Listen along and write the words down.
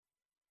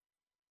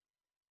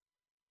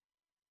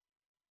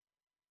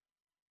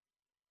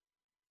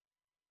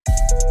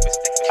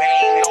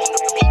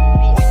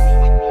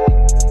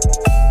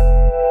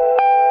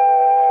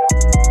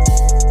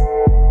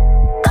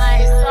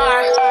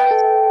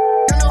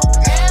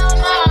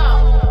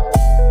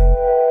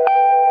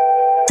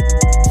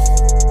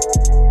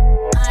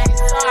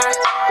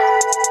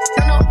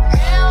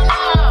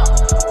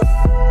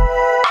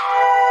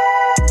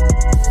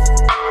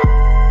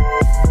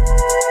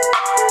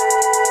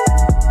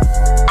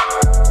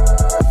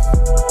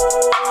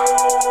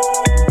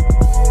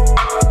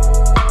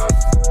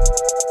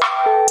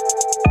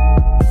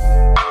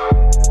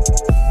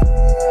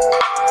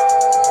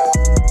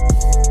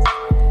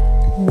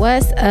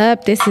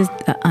up? This is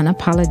the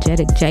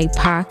Unapologetic J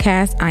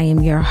podcast. I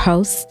am your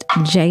host,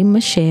 Jae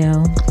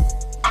Michelle.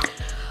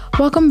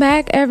 Welcome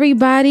back,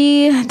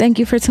 everybody. Thank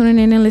you for tuning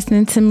in and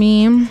listening to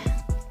me.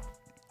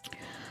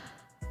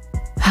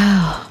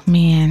 Oh,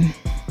 man.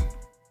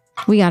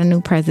 We got a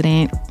new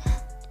president.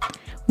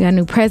 We got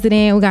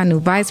a new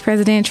vice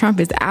president. Trump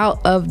is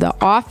out of the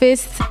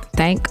office.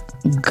 Thank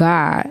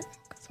God.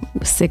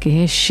 I'm sick of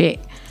his shit.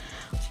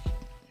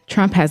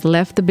 Trump has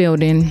left the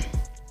building.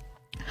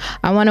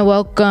 I want to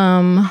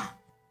welcome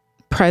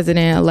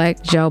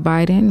President-elect Joe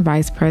Biden,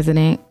 Vice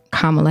President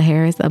Kamala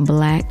Harris, a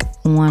black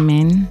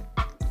woman.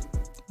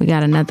 We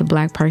got another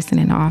black person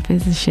in the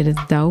office. This shit is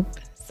dope.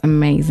 It's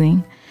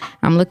amazing.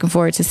 I'm looking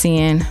forward to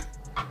seeing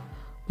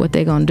what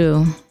they're going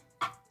to do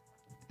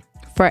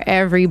for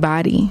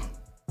everybody.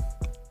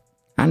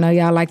 I know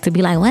y'all like to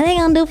be like, what are they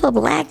going to do for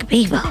black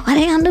people? What are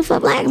they going to do for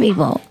black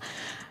people?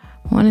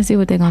 I want to see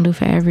what they're going to do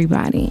for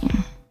everybody.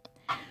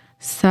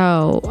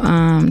 So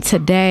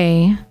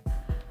today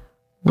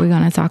we're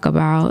going to talk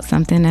about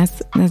something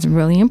that's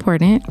really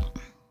important,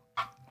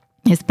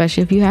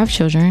 especially if you have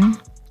children.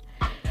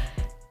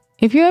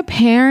 If you're a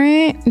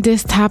parent,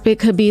 this topic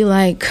could be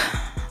like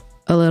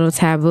a little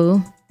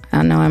taboo.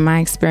 I know in my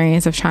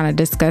experience of trying to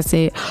discuss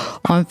it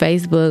on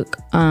Facebook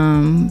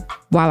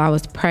while I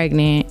was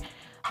pregnant,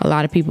 a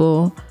lot of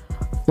people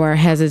were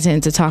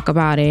hesitant to talk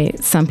about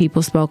it. Some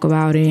people spoke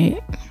about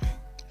it.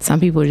 Some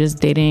people just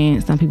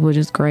didn't. Some people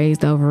just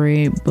grazed over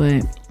it.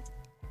 But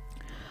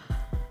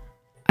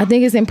I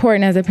think it's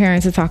important as a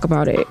parent to talk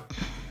about it.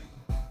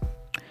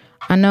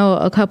 I know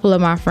a couple of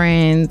my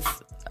friends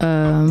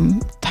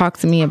talk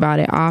to me about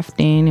it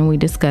often, and we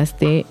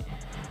discussed it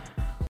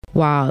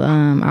while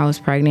I was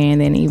pregnant.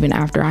 And then even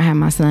after I had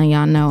my son,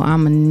 y'all know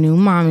I'm a new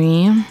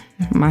mommy.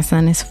 My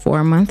son is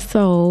 4 months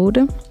old.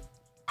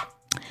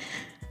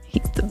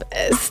 He's the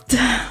best.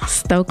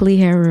 Stokely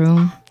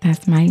Heru.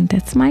 That's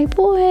my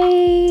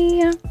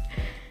boy.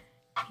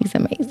 He's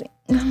amazing.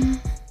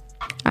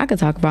 I could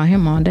talk about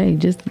him all day,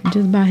 just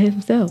by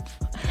himself.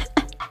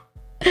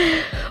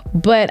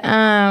 But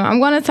I'm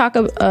going to talk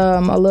a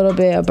little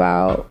bit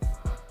about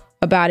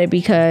it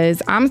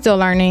because I'm still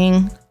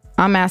learning.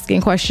 I'm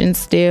asking questions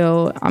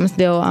still. I'm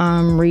still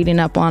reading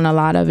up on a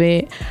lot of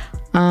it.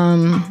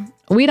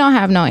 We don't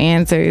have no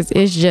answers.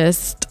 It's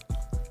just,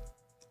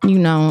 I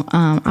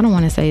don't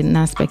want to say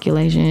not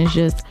speculation. It's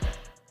just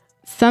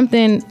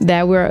something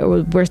that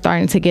we're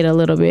starting to get a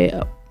little bit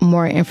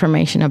more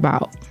information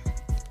about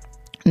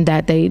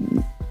that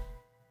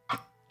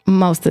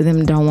most of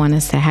them don't want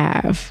us to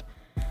have.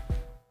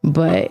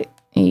 But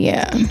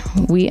yeah,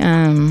 we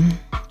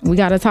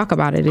got to talk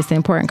about it. It's an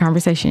important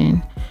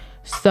conversation.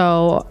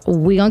 So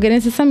we gonna get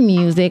into some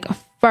music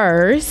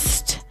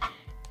first,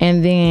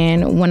 and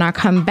then when I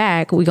come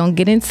back, we gonna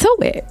get into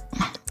it.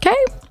 Okay?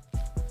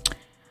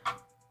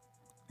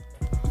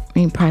 Let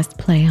me press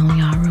play on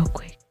y'all real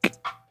quick.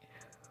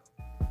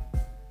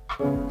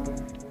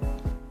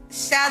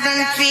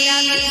 Southern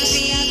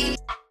Feet.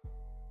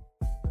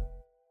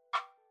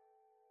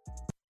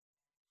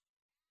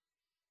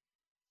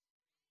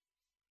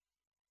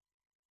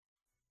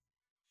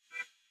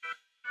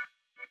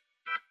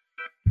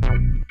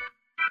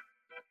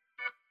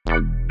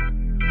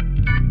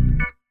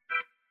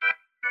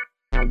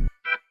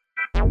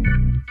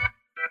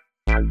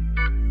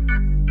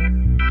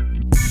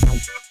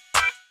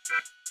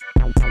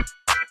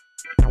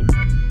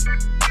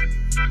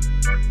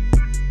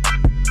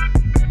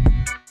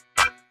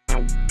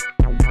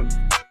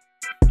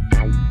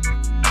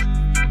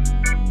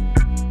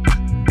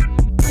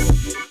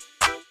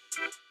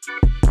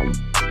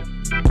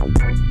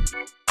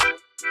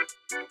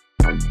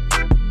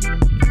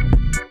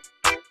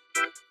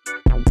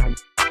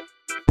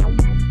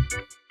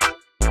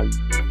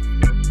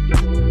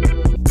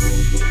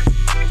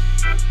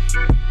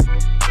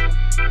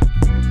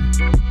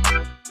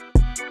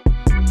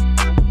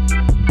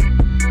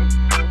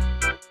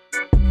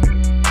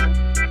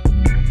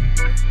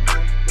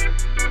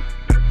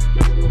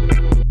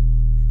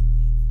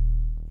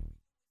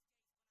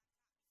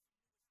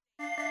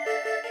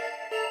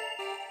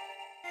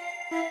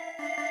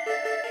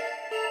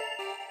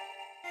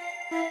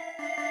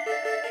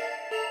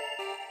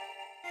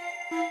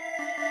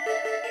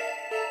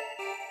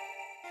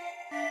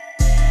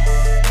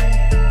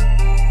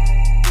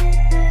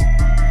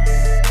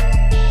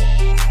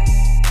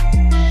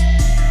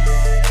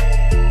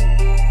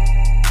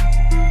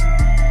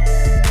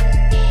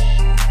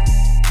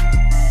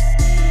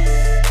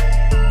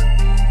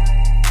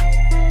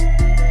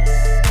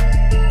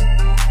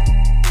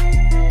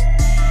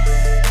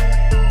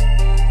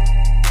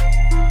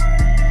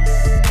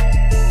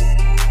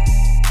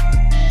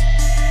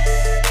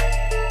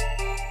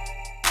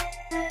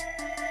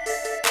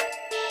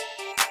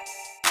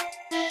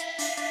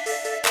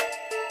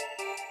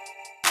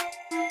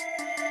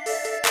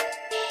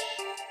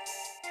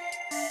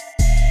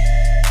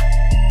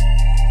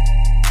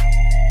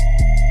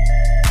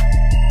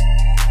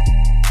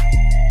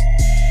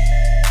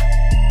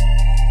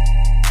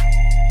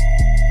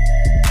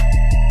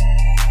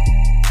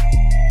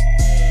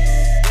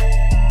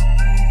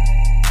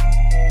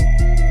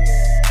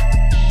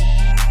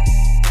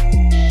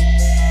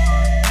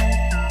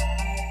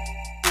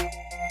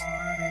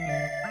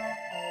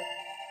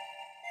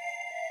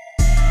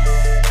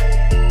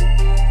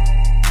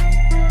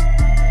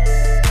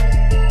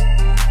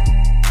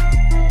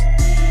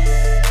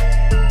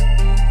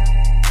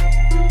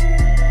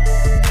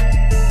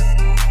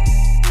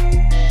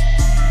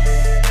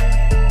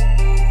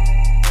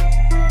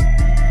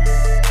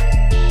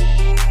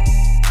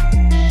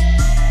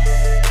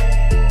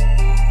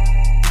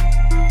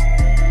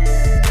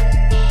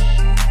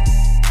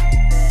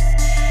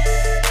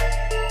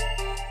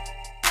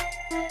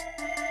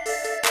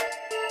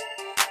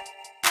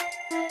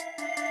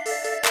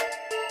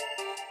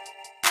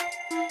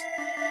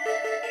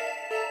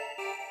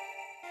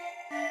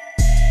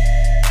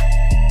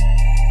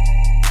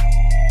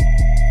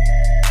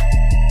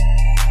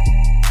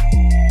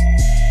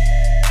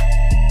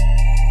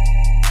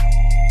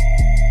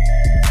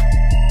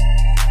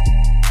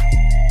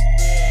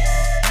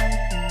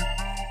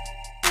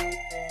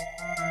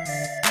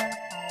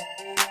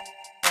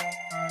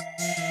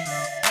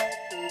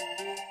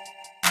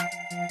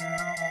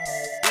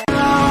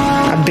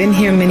 been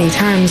here many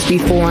times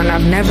before, and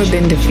I've never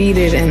been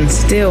defeated, and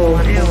still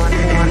I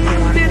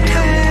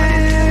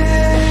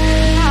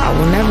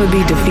will never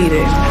be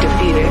defeated.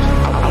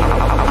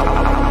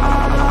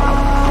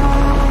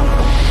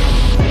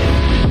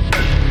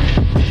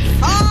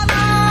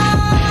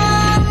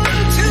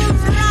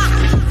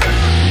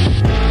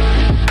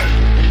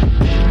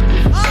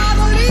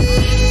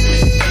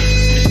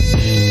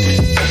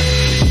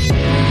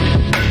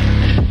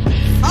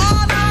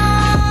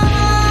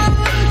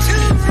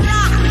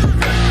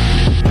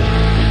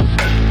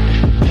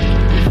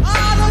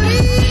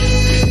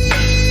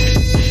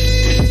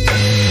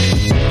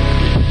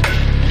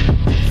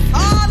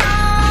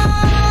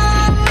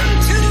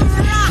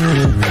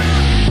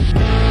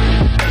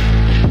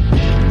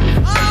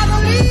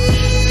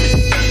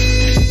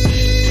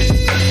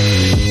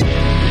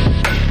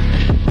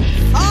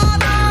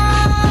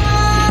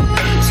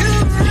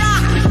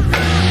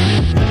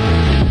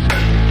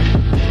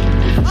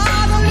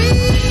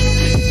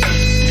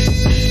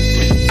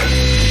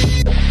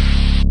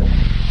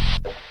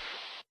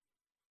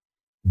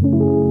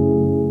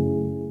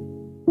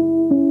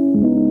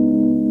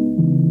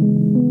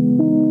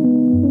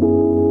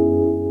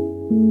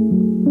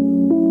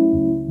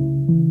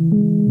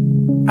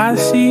 I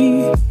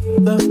see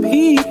the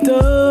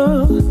Peter.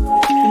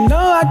 You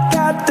know I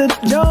got the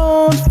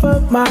Jones for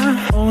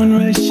my own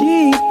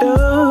Rashida.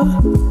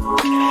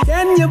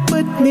 Can you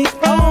put me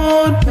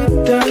on with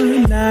the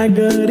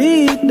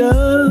Nagarita?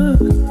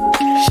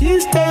 She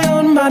stay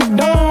on my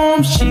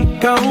dome, she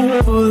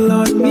gon' pull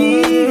on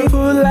me,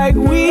 pull like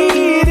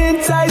weed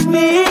inside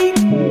me.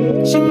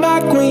 She my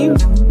queen.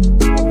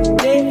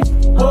 Yeah,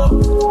 oh,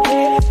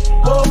 yeah,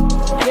 oh,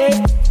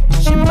 yeah.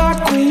 She my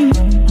queen.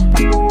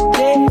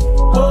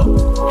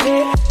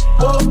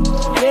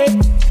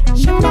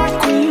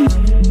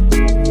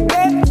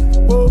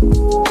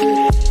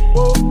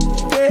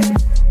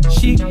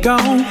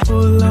 Gon'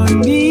 pull on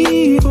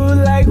me, pull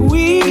like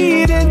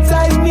weed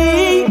inside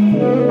me.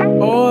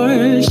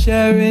 Or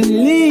Sharon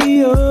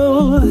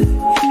Leo,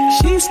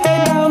 she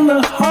stay down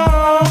the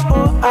hall,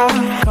 or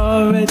I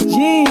call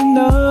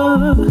Regina.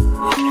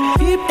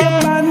 Keep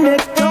your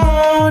bonnet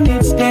on,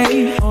 it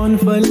stay on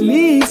for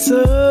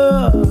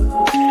Lisa.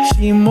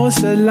 She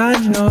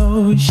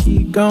Mussolano,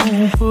 she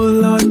gon'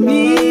 pull on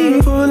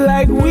me, pull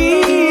like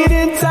weed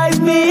inside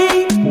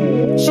me.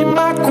 She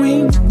my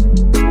queen.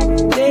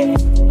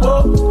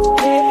 Oh,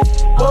 yeah,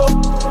 oh,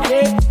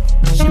 yeah,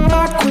 she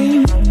my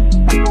queen.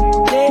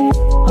 Yeah,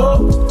 oh,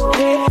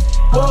 yeah,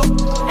 oh,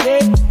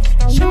 yeah,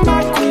 she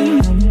my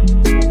queen.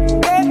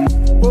 Yeah,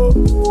 oh,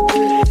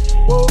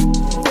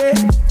 yeah,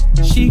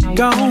 she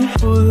gon'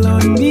 pull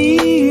on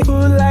me,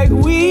 pull like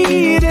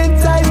weed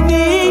inside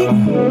me.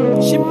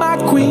 She my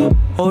queen.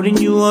 Holding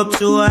you up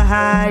to a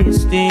high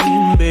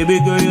esteem. Baby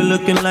girl, you're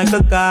looking like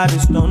a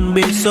goddess. Don't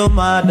be so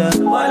mad.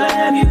 While I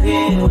have you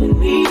here with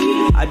me,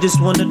 I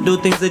just wanna do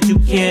things that you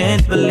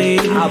can't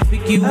believe. I'll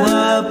pick you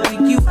up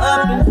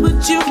and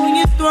put you on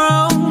your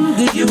throne.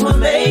 Cause you were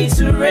made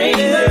to reign,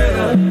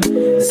 girl.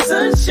 The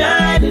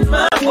sunshine in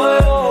my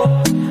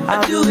world.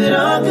 I do it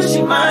all cause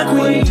she my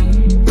queen.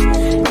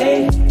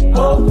 Hey,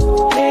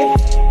 oh, hey,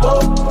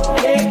 oh,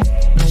 hey.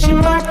 She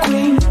my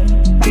queen.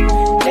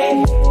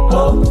 Hey,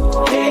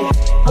 oh, hey,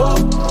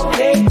 oh,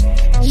 hey.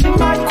 She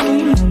my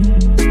queen.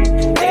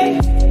 Hey,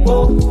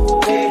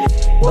 oh, hey,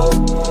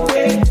 oh,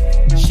 hey.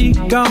 She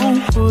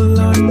gon' pull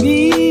on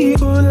me,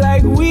 pull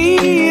like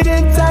weed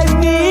inside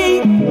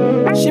me.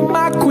 She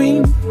my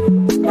queen.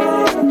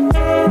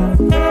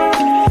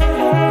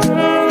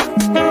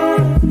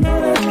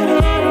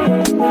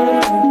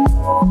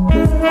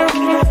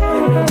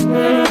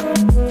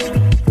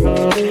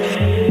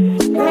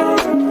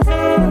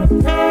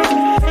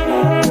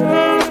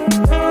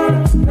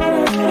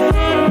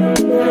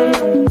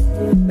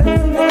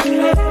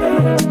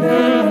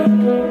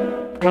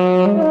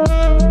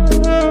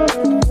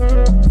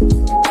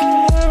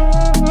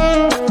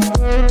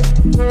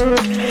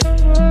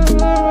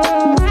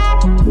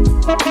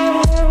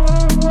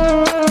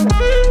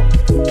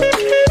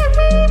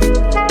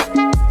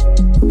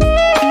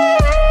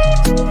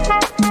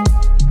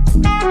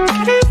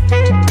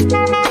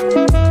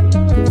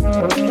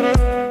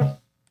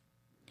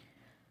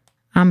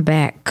 I'm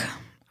back.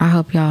 I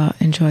hope y'all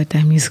enjoyed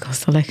that musical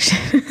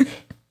selection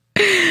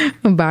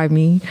by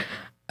me.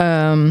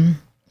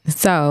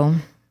 So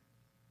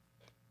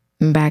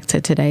back to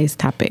today's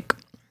topic.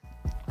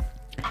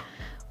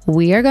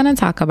 We are going to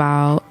talk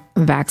about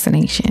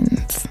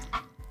vaccinations.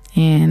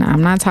 And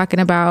I'm not talking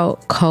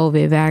about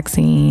COVID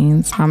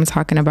vaccines. I'm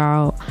talking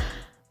about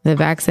the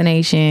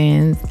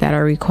vaccinations that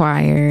are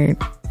required,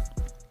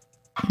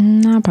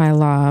 not by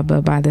law,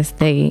 but by the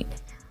state,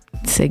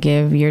 to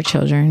give your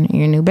children,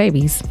 your new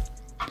babies.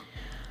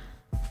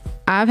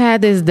 I've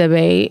had this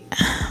debate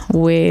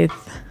with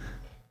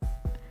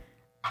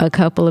a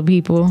couple of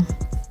people,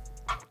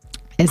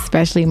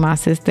 especially my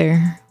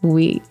sister.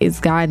 It's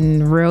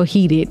gotten real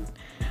heated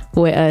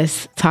with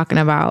us talking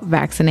about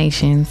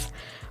vaccinations.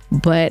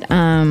 But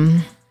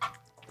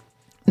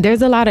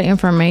there's a lot of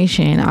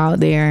information out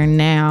there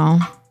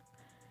now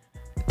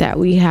that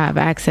we have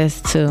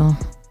access to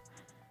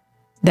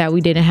that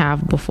we didn't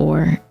have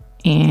before.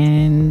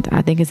 And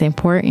I think it's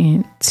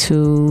important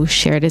to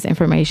share this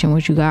information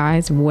with you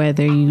guys,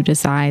 whether you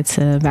decide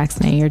to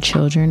vaccinate your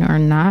children or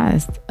not.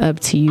 It's up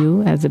to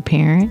you as a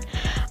parent.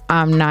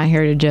 I'm not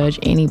here to judge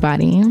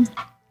anybody.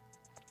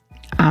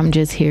 I'm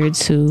just here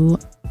to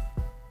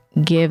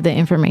give the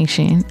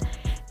information.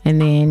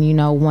 And then, you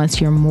know, once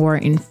you're more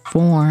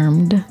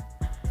informed,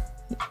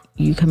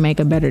 you can make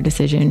a better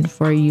decision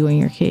for you and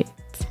your kids.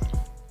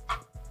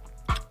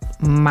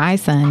 My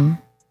son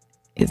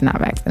is not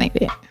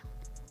vaccinated.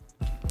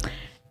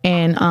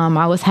 And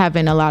I was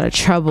having a lot of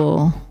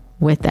trouble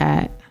with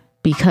that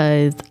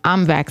because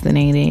I'm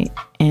vaccinated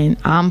and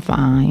I'm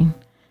fine,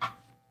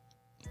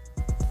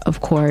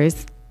 of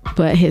course,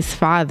 but his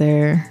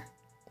father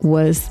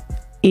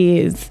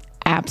is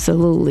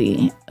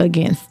absolutely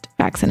against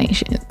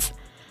vaccinations.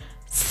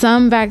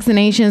 Some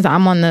vaccinations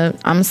I'm on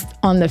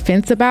the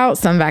fence about.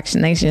 Some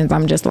vaccinations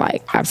I'm just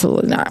like,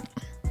 absolutely not.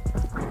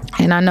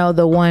 And I know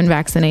the one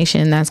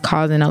vaccination that's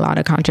causing a lot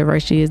of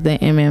controversy is the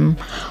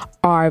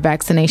MMR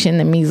vaccination,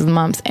 the measles,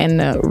 mumps, and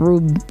the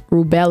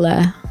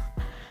rubella.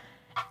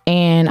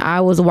 And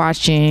I was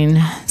watching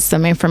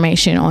some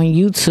information on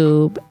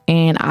YouTube,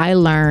 and I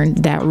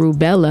learned that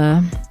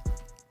rubella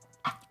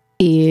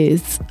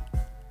is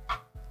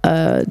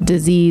a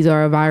disease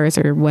or a virus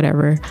or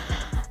whatever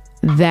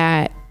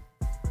that's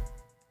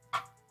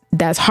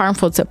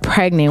harmful to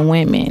pregnant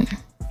women.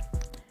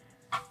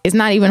 It's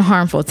not even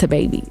harmful to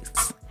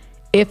babies.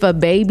 If a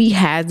baby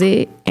has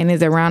it and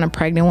is around a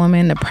pregnant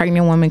woman, the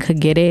pregnant woman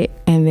could get it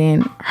and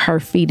then her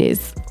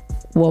fetus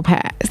will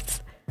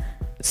pass.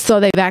 So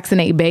they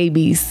vaccinate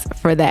babies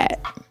for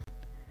that.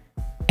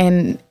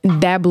 And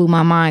that blew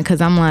my mind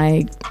because I'm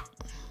like,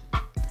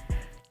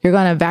 you're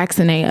going to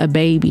vaccinate a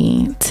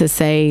baby to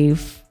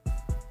save.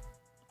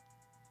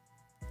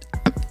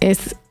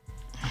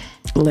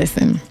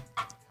 Listen,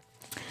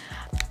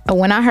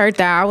 when I heard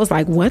that, I was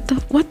like, what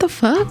the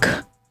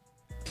fuck?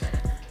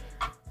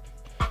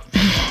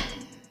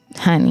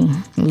 Honey,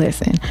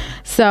 listen.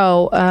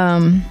 So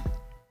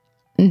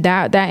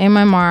that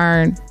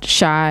MMR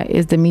shot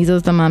is the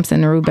measles, the mumps,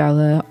 and the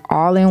rubella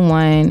all in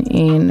one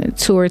in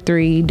 2 or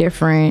 3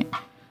 different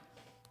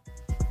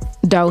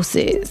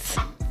doses.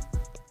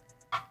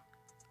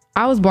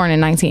 I was born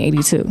in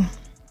 1982.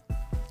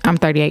 I'm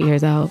 38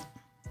 years old.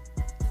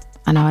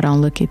 I know I don't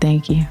look it,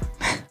 thank you.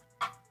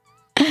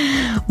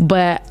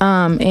 But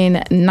in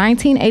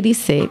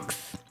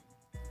 1986,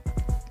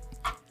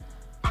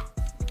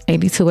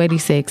 82,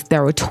 86,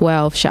 there were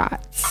 12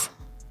 shots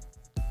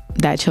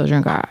that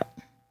children got.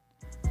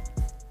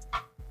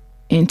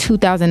 In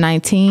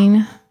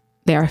 2019,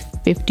 there are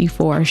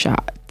 54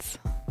 shots.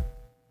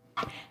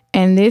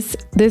 And this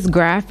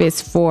graph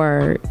is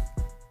for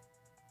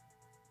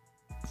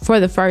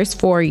the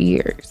first 4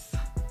 years.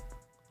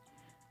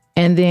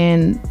 And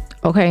then,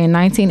 okay, in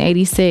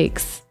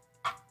 1986,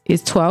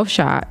 it's 12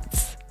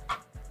 shots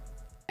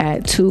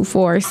at 2,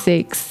 4,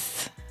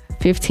 6,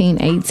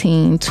 15,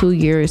 18, 2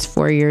 years,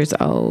 4 years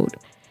old.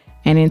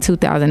 And in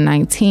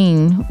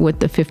 2019, with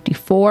the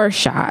 54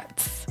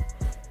 shots,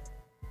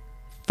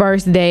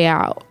 first day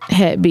out,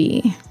 Hep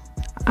B,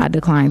 I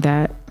declined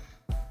that.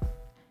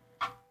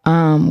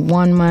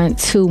 1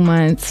 month, 2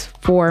 months,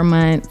 4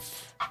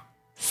 months,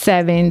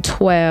 7,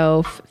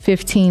 12,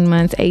 15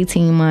 months,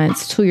 18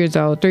 months, 2 years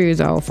old, 3 years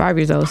old, 5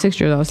 years old, 6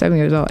 years old, 7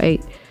 years old,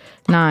 8,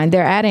 9.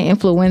 They're adding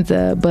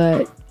influenza,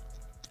 but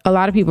a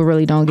lot of people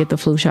really don't get the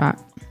flu shot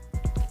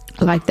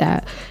like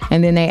that.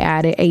 And then they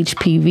added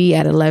HPV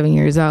at 11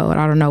 years old.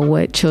 I don't know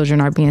what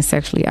children are being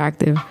sexually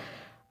active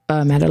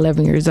at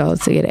 11 years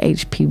old to get an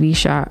HPV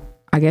shot.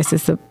 I guess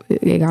it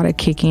gotta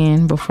kick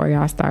in before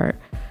y'all start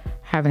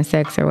having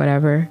sex or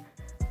whatever.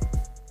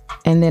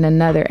 And then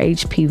another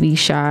HPV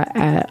shot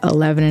at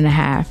 11 and a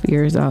half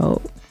years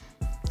old.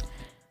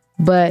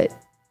 But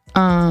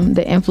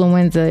the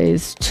influenza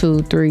is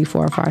 2, 3,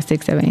 4, 5,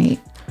 6, 7, 8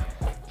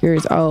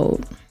 years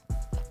old.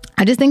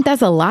 I just think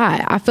that's a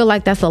lot. I feel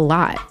like that's a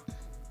lot.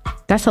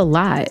 That's a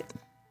lot.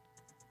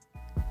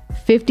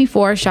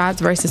 54 shots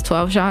versus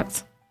 12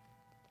 shots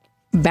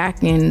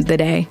back in the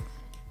day.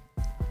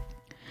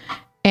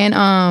 And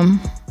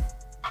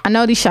I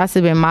know these shots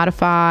have been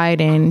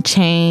modified and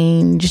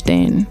changed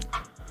and,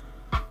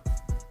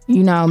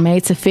 you know,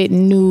 made to fit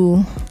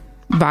new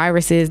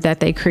viruses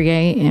that they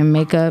create and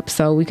make up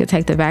so we could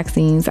take the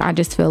vaccines. I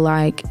just feel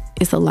like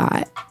it's a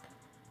lot.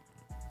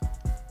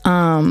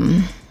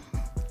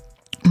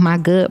 My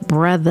good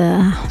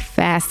brother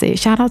Facet,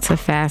 shout out to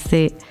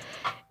Facet.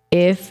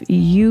 If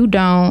you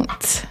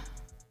don't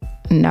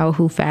know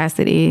who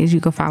Facet is,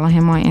 you can follow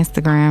him on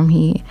Instagram.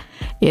 He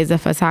is a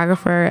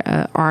photographer,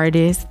 an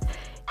artist.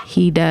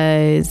 He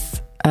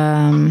does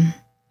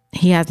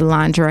he has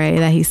lingerie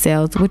that he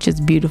sells, which is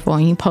beautiful,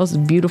 and he posts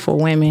beautiful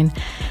women.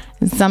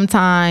 And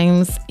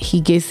sometimes he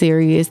gets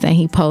serious and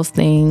he posts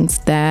things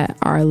that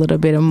are a little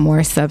bit of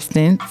more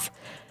substance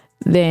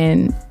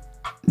than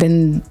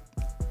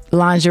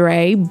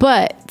lingerie.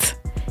 But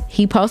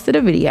he posted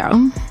a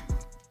video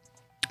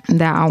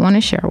that I want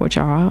to share with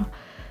y'all.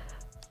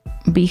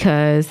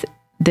 because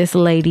this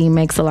lady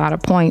makes a lot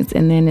of points,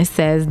 and then it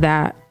says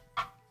that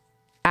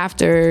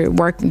after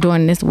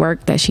doing this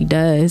work that she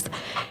does,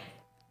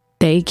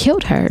 they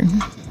killed her.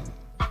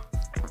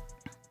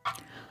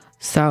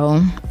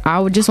 So I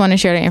would just want to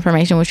share the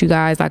information with you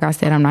guys. Like I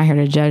said, I'm not here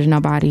to judge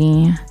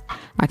nobody.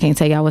 I can't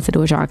tell y'all what to do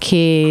with y'all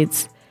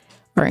kids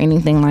or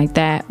anything like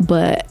that,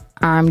 but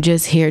I'm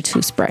just here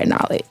to spread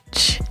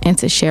knowledge and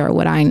to share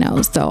what I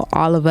know. So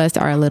all of us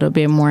are a little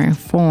bit more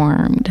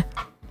informed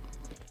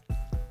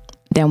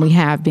than we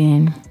have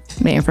been.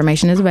 The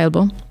information is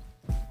available.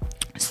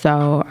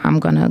 So I'm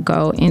going to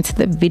go into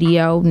the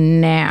video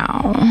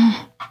now.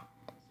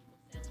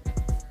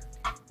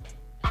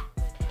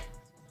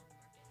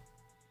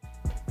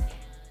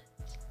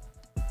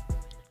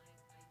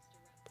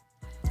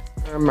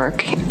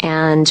 Merck,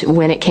 and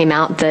when it came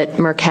out that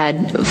Merck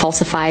had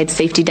falsified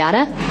safety data,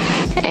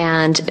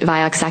 and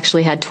Vioxx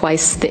actually had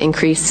twice the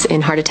increase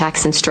in heart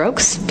attacks and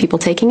strokes, people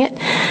taking it,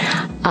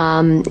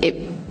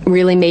 it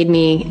really made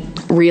me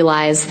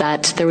realize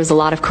that there was a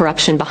lot of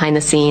corruption behind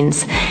the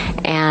scenes,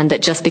 and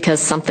that just because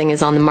something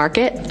is on the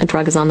market, a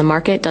drug is on the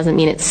market, doesn't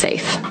mean it's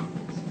safe.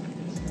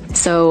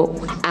 So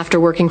after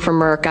working for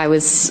Merck, I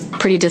was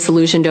pretty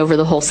disillusioned over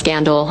the whole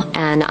scandal,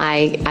 and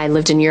I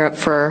lived in Europe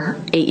for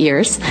 8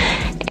 years,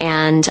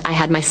 and I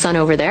had my son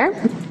over there,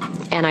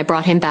 and I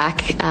brought him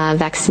back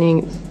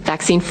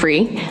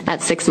vaccine-free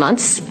at 6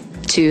 months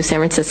to San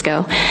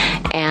Francisco.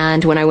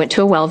 And when I went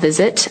to a well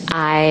visit,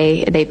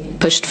 they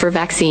pushed for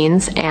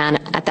vaccines, and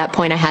at that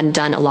point I hadn't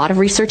done a lot of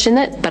research in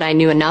it, but I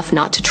knew enough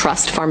not to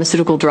trust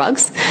pharmaceutical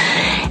drugs.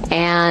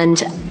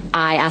 And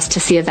I asked to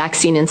see a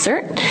vaccine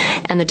insert,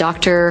 and the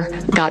doctor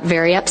got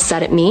very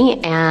upset at me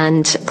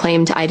and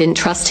claimed I didn't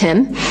trust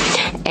him.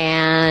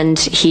 And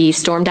he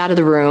stormed out of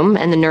the room,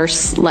 and the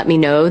nurse let me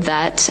know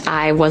that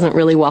I wasn't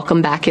really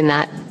welcome back in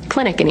that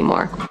clinic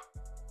anymore.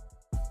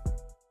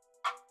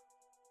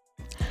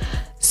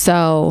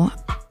 So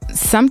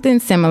something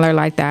similar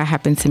like that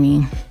happened to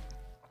me.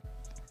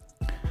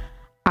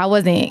 I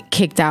wasn't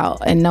kicked out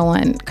and no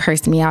one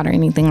cursed me out or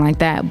anything like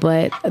that.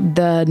 But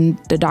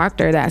the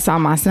doctor that saw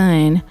my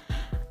son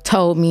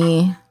told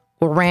me,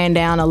 or ran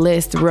down a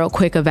list real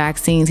quick of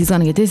vaccines. He's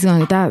going to get this, he's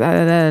going to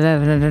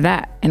get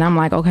that. And I'm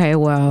like, okay,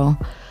 well,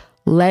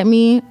 let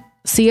me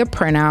see a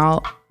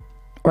printout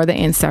or the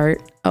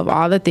insert of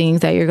all the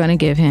things that you're going to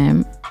give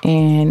him.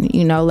 And,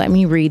 let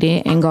me read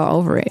it and go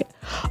over it.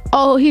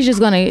 Oh, he's just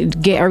going to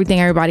get everything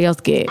everybody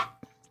else get.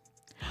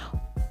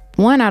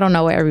 One, I don't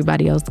know what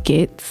everybody else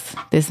gets.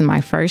 This is my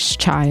first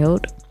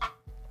child.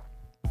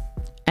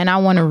 And I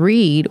want to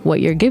read what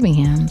you're giving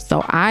him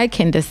so I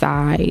can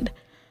decide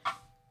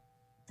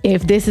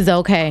if this is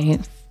okay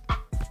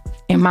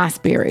in my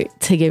spirit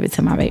to give it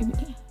to my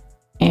baby.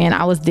 And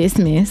I was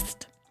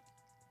dismissed.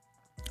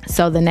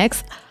 So the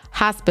next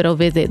hospital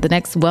visit, the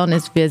next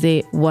wellness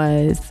visit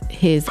was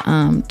his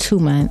 2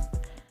 month.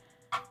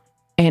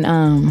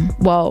 And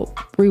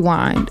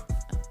rewind.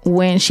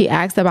 When she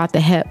asked about the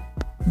Hep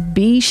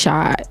B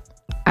shot,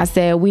 I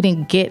said, we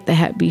didn't get the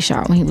Hep B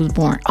shot when he was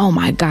born. Oh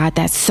my God,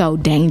 that's so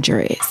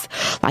dangerous.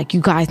 Like, you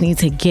guys need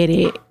to get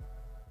it.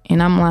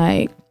 And I'm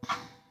like,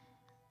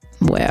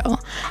 well,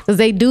 because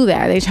they do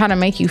that. They try to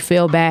make you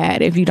feel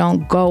bad if you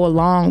don't go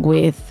along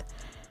with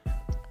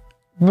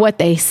what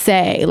they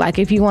say. Like,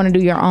 if you want to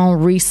do your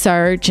own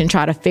research and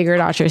try to figure it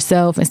out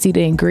yourself and see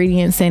the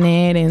ingredients in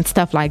it and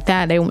stuff like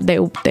that,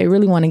 they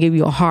really want to give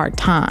you a hard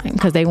time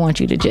because they want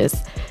you to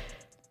just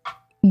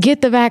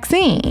get the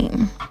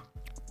vaccine.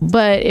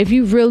 But if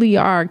you really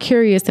are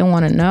curious and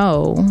want to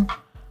know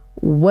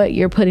what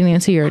you're putting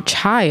into your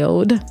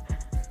child,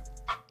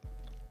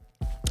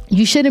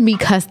 you shouldn't be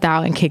cussed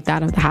out and kicked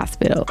out of the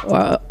hospital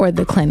or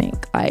the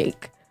clinic.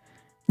 Like,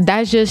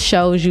 that just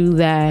shows you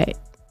that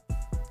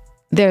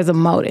there's a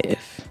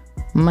motive.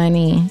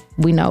 Money,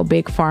 we know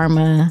big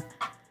pharma.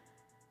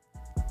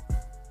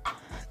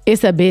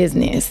 It's a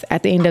business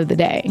at the end of the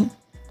day.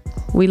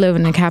 We live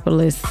in a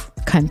capitalist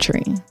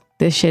country.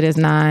 This shit is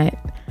not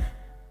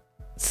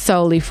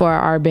solely for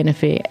our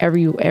benefit.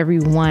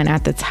 Everyone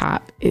at the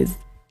top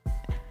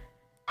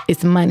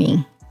it's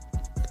money.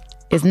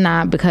 It's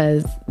not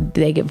because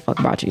they give a fuck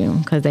about you,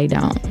 because they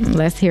don't.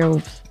 Let's hear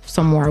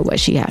some more of what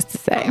she has to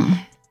say.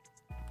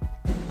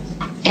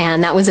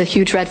 And that was a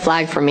huge red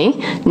flag for me,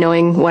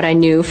 knowing what I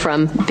knew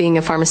from being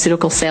a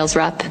pharmaceutical sales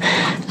rep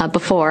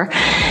before.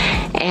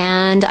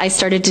 And I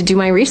started to do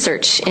my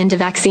research into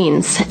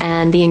vaccines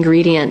and the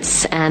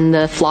ingredients and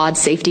the flawed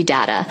safety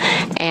data.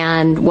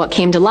 And what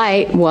came to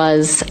light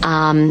was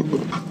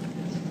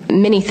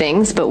many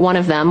things, but one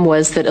of them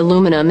was that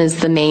aluminum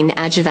is the main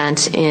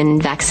adjuvant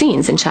in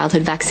vaccines, in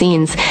childhood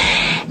vaccines.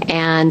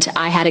 And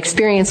I had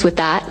experience with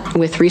that,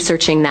 with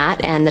researching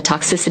that and the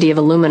toxicity of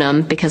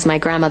aluminum, because my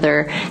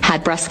grandmother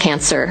had breast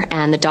cancer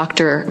and the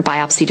doctor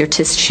biopsied her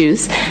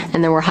tissues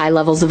and there were high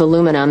levels of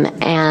aluminum.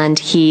 And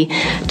he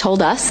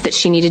told us that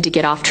she needed to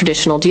get off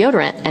traditional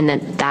deodorant, and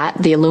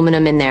that the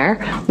aluminum in there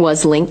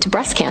was linked to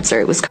breast cancer.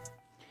 It was.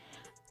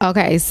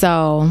 Okay,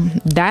 so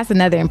that's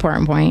another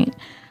important point.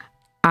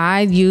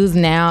 I use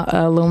now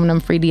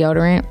aluminum-free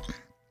deodorant,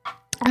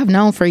 I've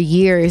known for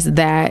years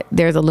that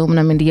there's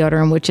aluminum in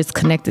deodorant, which is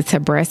connected to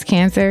breast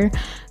cancer.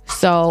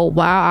 So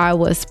while I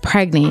was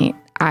pregnant,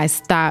 I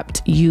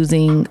stopped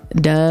using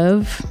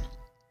Dove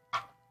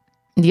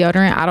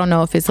deodorant. I don't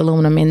know if it's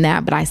aluminum in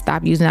that, but I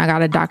stopped using it. I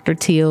got a Dr.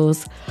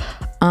 Teal's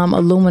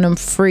aluminum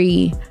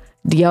free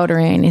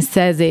deodorant. It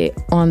says it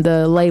on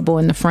the label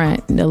in the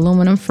front,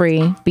 aluminum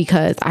free,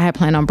 because I had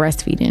planned on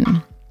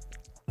breastfeeding.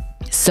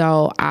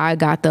 So I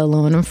got the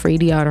aluminum free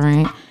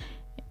deodorant.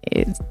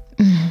 It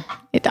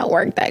don't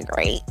work that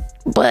great,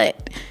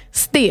 but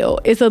still,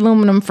 it's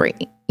aluminum free.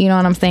 You know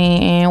what I'm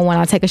saying? And when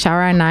I take a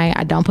shower at night,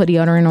 I don't put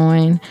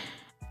deodorant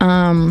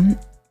on.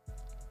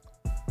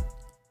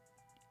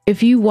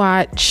 If you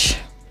watch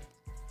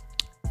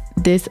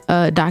this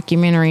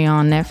documentary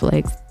on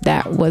Netflix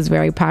that was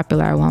very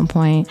popular at one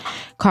point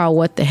called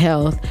What the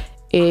Health,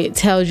 it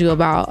tells you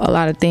about a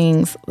lot of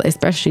things,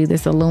 especially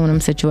this aluminum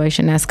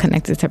situation that's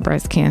connected to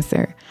breast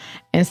cancer.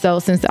 And so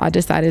since I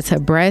decided to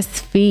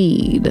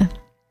breastfeed,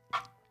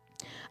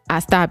 I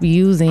stopped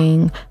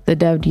using the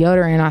Dove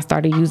deodorant. I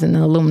started using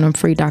the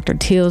aluminum-free Dr.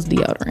 Teal's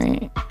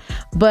deodorant.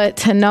 But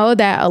to know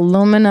that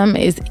aluminum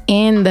is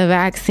in the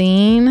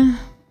vaccine,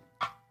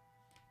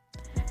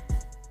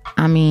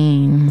 I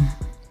mean,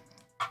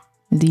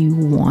 do you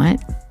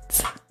want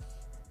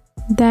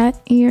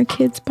that in your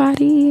kid's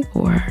body?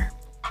 Or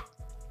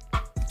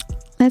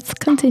let's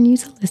continue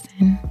to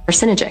listen.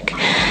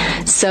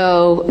 Carcinogenic.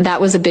 So that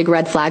was a big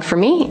red flag for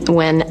me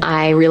when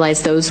I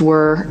realized those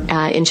were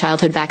in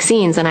childhood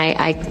vaccines, and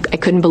I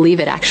couldn't believe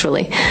it,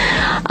 actually.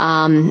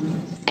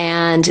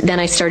 And then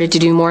I started to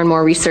do more and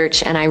more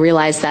research, and I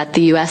realized that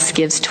the U.S.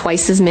 gives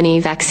twice as many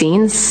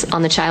vaccines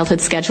on the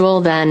childhood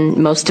schedule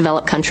than most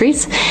developed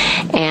countries.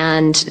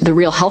 And the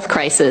real health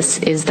crisis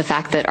is the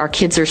fact that our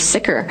kids are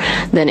sicker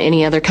than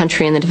any other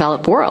country in the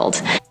developed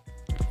world.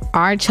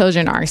 Our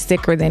children are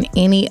sicker than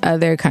any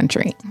other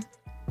country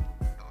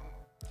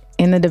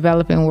in the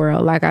developing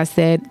world. Like I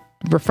said,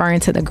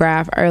 referring to the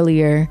graph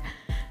earlier,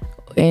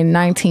 in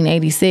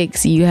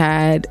 1986, you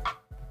had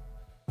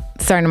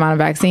a certain amount of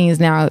vaccines.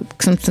 Now,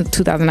 since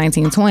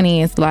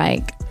 2019-20, it's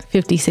like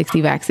 50,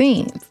 60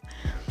 vaccines.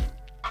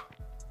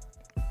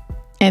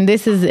 And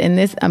this is, in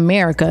this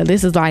America,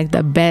 this is like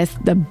the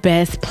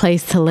best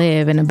place to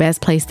live and the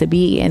best place to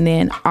be. And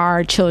then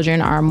our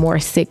children are more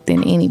sick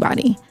than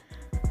anybody.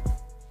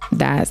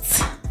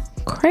 That's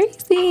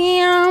crazy.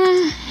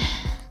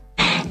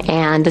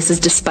 And this is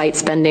despite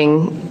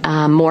spending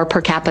more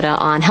per capita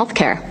on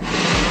healthcare.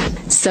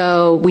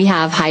 So we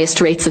have highest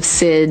rates of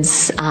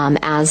SIDS,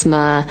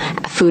 asthma,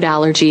 food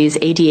allergies,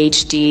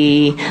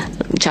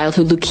 ADHD,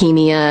 childhood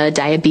leukemia,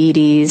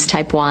 diabetes,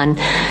 type 1.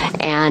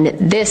 And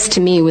this, to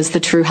me, was the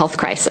true health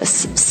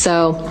crisis.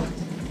 So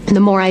the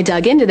more I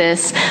dug into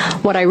this,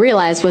 what I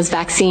realized was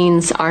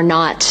vaccines are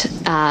not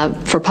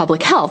for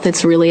public health.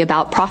 It's really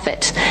about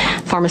profit,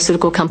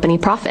 pharmaceutical company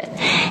profit.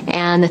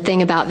 And the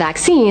thing about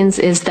vaccines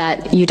is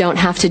that you don't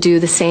have to do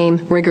the same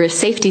rigorous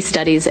safety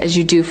studies as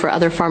you do for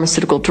other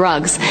pharmaceutical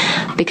drugs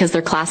because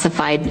they're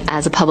classified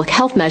as a public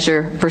health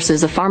measure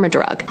versus a pharma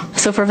drug.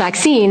 So for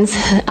vaccines,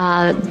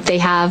 they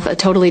have a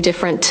totally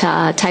different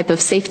type of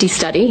safety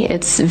study.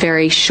 It's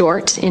very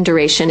short in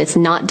duration. It's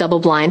not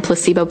double-blind,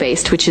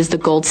 placebo-based, which is the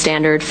gold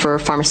standard for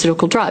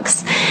pharmaceutical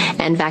drugs.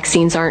 And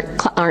vaccines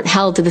aren't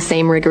held to the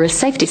same rigorous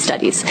safety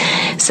studies.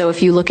 So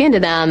if you look into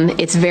them,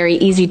 it's very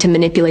easy to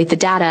manipulate the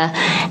data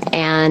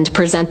and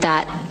present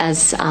that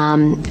as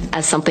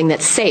something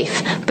that's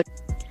safe.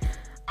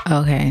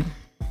 Okay.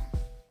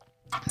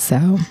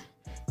 So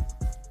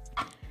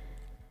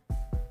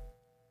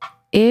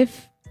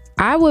if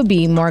I would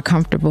be more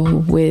comfortable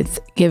with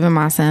giving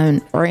my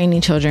son or any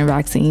children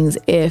vaccines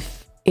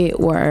if it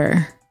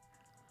were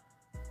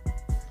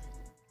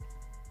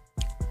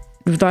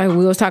like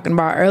we was talking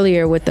about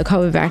earlier with the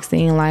COVID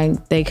vaccine,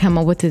 like they come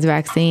up with this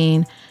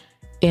vaccine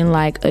in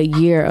like a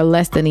year or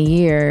less than a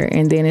year,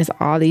 and then it's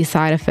all these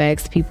side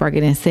effects. People are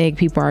getting sick,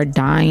 people are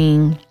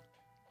dying,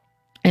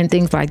 and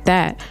things like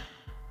that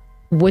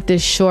with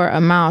this short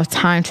amount of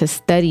time to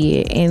study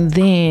it. And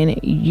then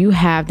you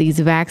have these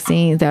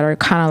vaccines that are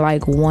kind of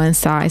like one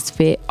size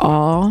fit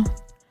all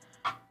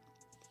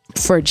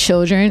for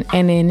children,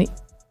 and then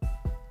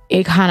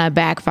it kind of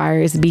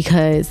backfires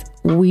because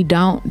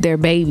they're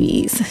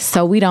babies.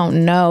 So we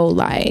don't know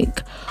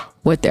like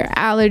what their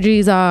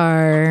allergies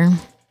are.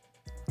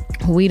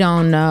 We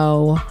don't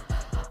know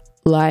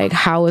like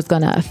how it's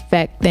going to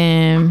affect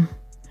them.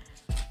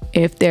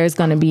 If there's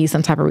going to be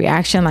some type of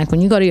reaction. Like when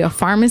you go to your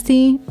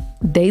pharmacy,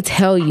 they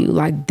tell you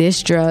like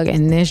this drug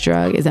and this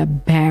drug is a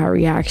bad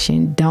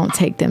reaction. Don't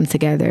take them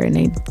together, and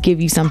they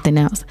give you something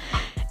else.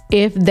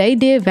 If they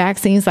did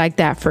vaccines like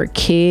that for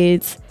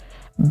kids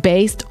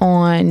based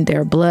on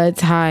their blood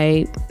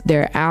type,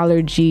 their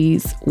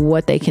allergies,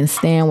 what they can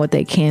stand, what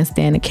they can't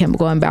stand, the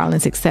chemical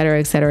imbalance, et cetera,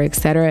 et cetera, et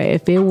cetera.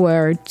 If it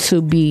were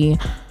to be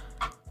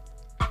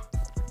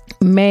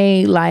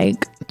made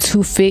like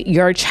to fit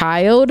your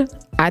child,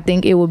 I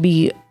think it would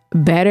be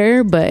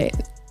better.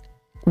 But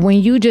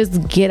when you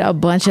just get a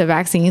bunch of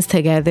vaccines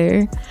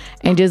together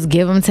and just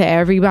give them to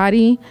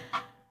everybody,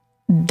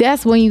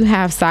 that's when you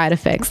have side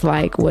effects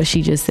like what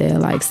she just said,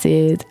 like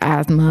SIDS,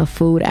 asthma,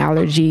 food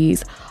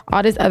allergies,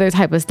 all this other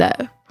type of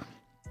stuff.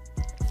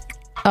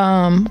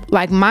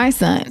 Like my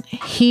son,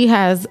 he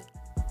has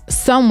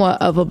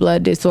somewhat of a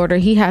blood disorder.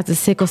 He has a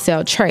sickle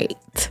cell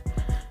trait.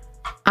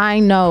 I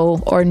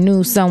know or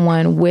knew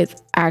someone with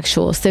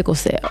actual sickle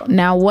cell.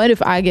 Now, what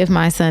if I give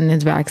my son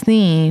this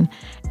vaccine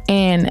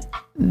and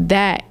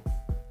that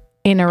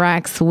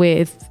interacts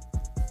with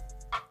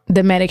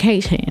the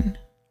medication?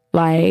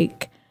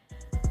 Like,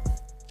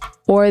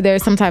 or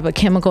there's some type of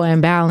chemical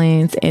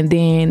imbalance and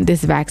then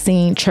this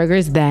vaccine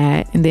triggers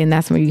that. And then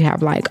that's when you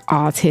have like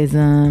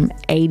autism,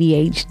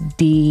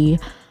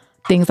 ADHD,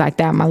 things like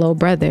that. My little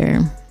brother,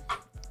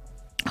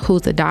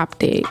 who's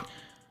adopted,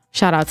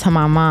 shout out to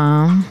my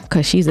mom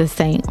because she's a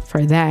saint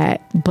for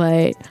that.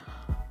 But,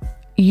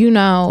 you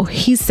know,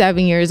 he's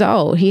 7 years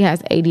old. He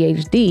has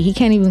ADHD. He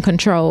can't even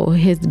control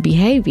his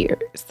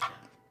behaviors.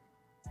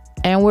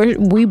 And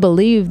we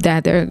believe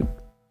that they're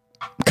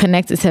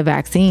connected to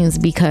vaccines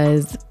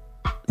because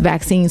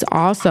vaccines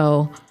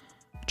also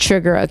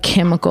trigger a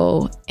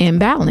chemical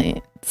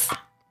imbalance.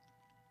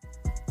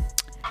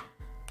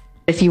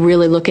 If you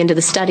really look into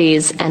the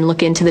studies and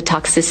look into the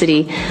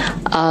toxicity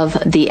of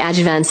the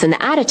adjuvants and the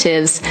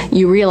additives,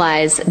 you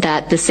realize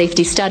that the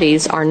safety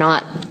studies are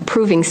not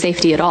proving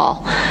safety at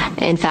all.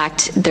 In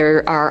fact,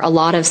 there are a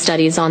lot of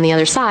studies on the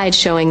other side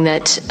showing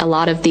that a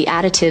lot of the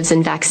additives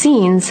in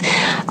vaccines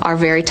are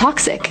very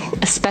toxic,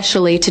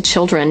 especially to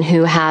children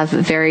who have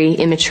very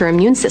immature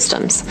immune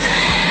systems.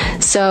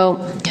 So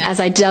as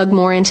I dug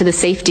more into the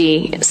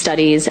safety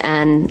studies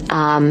and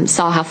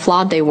saw how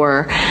flawed they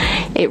were,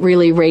 it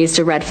really raised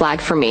a red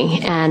flag for me.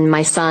 And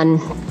my son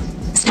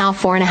is now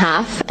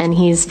 4.5 and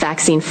he's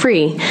vaccine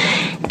free.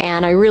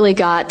 And I really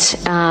got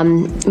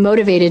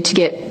motivated to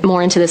get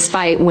more into this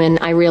fight when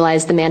I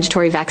realized the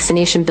mandatory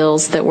vaccination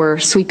bills that were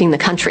sweeping the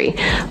country,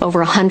 over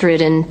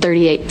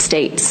 138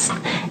 states.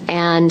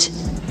 And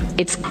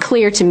it's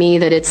clear to me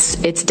that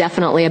it's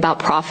definitely about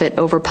profit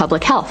over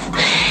public health.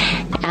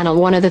 And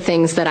one of the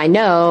things that I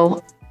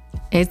know,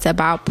 it's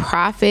about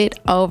profit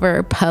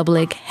over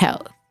public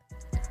health.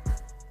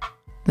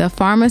 The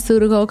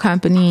pharmaceutical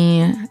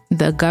company,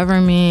 the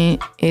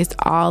government, it's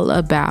all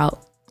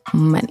about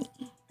money.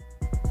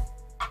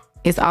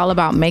 It's all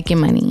about making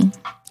money.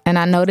 And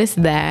I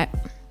noticed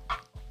that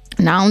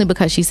not only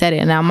because she said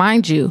it. Now,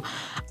 mind you,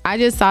 I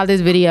just saw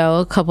this video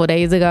a couple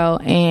days ago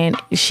and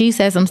she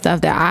said some stuff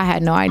that I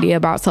had no idea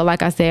about. So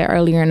like I said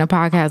earlier in the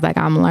podcast, like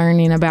I'm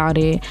learning about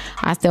it.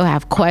 I still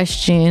have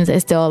questions.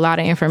 It's still a lot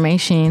of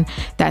information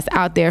that's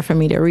out there for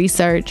me to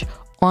research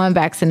on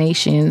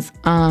vaccinations.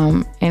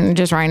 And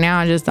just right now,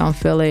 I just don't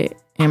feel it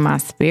in my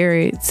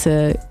spirit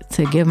to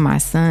give my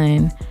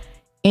son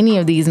any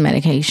of these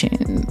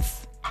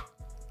medications.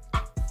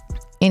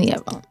 Any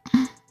of them.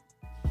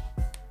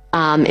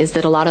 Is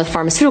that a lot of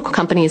pharmaceutical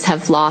companies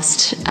have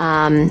lost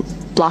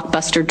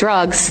blockbuster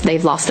drugs.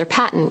 They've lost their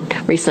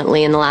patent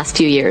recently in the last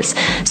few years.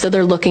 So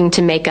they're looking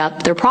to make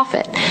up their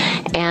profit.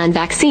 And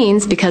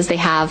vaccines, because they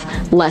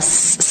have less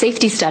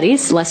safety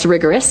studies, less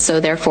rigorous, so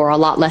therefore a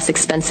lot less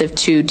expensive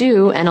to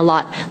do and a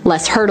lot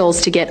less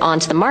hurdles to get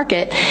onto the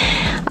market,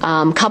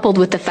 coupled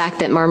with the fact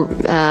that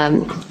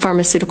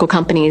pharmaceutical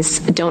companies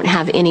don't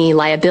have any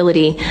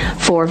liability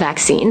for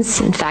vaccines.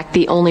 In fact,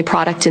 the only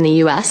product in the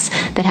U.S.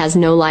 that has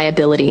no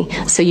liability,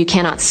 so you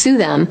cannot sue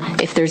them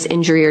if there's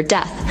injury or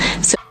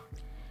death. So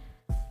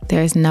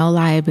there's no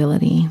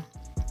liability.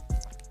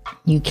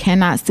 You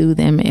cannot sue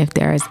them if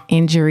there is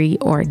injury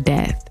or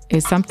death.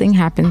 If something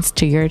happens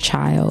to your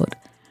child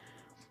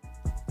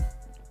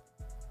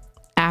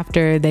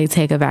after they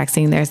take a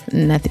vaccine, there's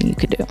nothing you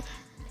could do.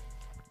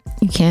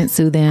 You can't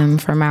sue them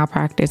for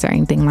malpractice or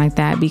anything like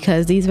that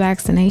because these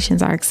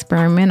vaccinations are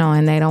experimental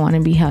and they don't want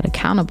to be held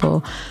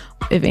accountable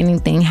if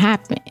anything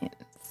happens.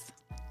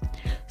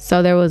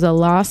 So there was a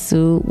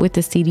lawsuit with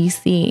the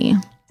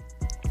CDC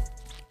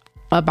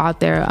about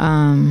their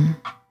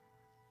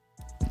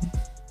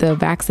the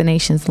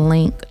vaccinations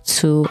linked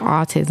to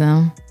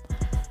autism.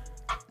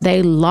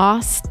 They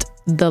lost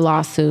the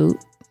lawsuit,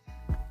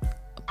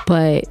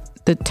 but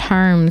the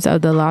terms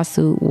of the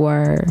lawsuit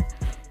were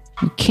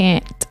you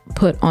can't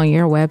put on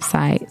your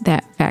website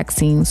that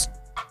vaccines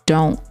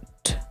don't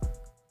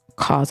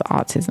cause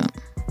autism.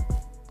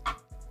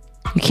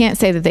 You can't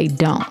say that they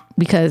don't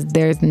because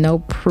there's no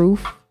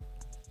proof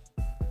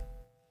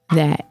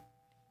that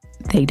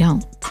they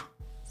don't.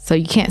 So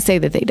you can't say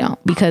that they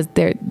don't because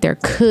there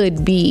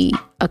could be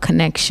a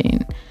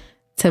connection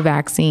to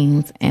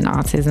vaccines and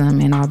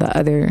autism and all the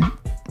other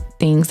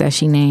things that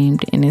she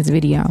named in this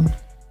video.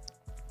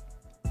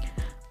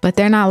 But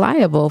they're not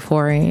liable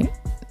for it.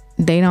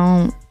 They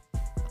don't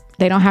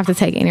have to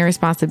take any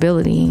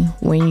responsibility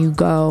when you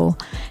go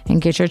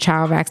and get your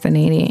child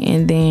vaccinated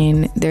and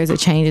then there's a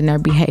change in their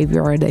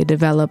behavior or they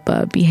develop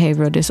a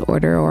behavioral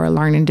disorder or a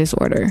learning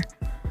disorder.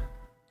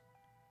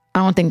 I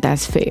don't think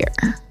that's fair.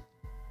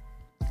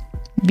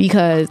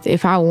 Because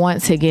if I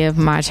want to give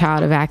my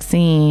child a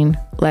vaccine,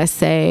 let's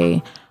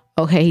say,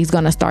 okay, he's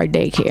going to start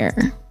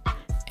daycare.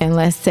 And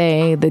let's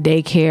say the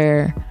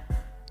daycare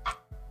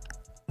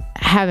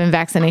having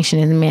vaccination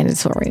is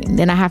mandatory.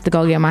 Then I have to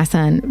go get my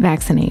son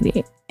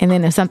vaccinated. And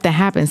then if something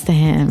happens to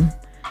him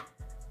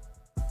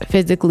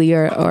physically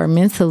or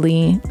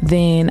mentally,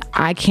 then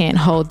I can't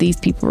hold these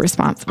people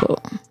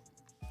responsible.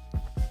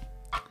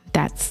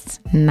 That's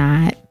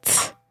not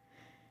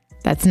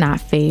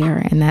fair.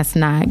 And that's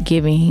not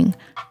giving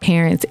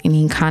parents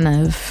any kind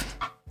of,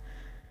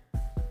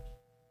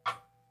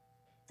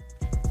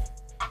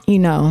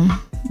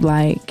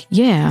 like,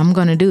 yeah, I'm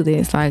going to do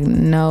this. Like,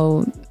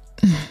 no,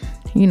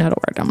 you know the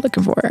word I'm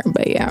looking for,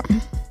 but yeah.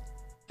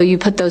 You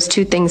put those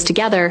two things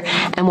together,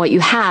 and what you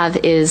have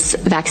is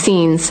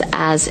vaccines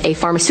as a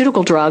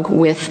pharmaceutical drug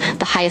with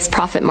the highest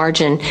profit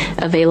margin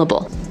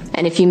available.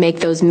 And if you make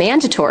those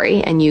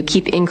mandatory and you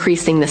keep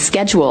increasing the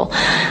schedule,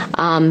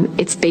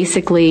 it's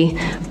basically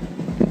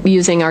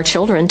using our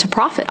children to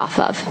profit off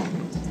of.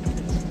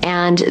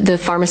 And the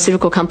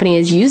pharmaceutical company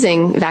is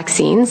using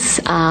vaccines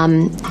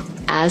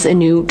as a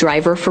new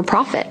driver for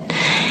profit.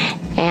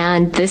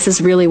 And this is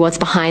really what's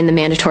behind the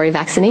mandatory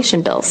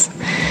vaccination bills.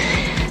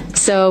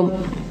 So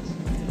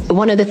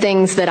one of the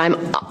things that I'm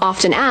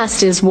often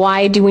asked is,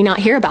 why do we not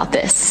hear about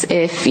this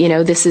if,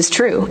 this is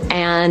true?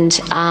 And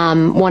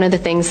one of the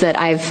things that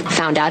I've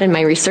found out in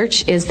my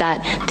research is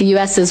that the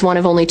U.S. is one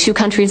of only 2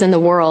 countries in the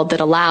world that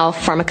allow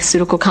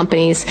pharmaceutical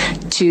companies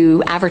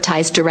to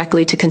advertise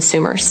directly to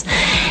consumers.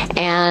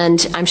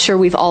 And I'm sure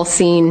we've all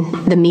seen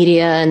the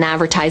media and the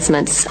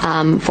advertisements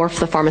for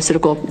the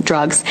pharmaceutical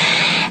drugs.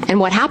 And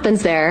what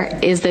happens there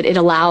is that it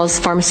allows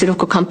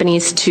pharmaceutical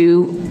companies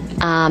to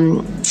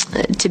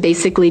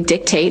basically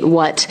dictate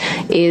what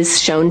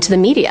is shown to the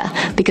media.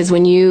 Because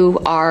when you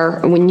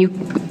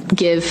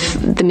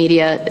give the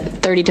media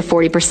 30 to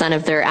 40%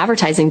 of their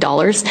advertising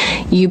dollars,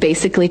 you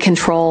basically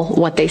control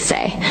what they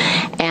say.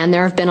 And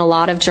there have been a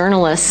lot of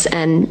journalists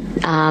and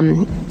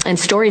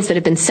stories that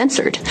have been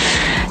censored,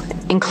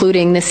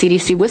 including the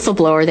CDC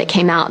whistleblower that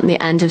came out in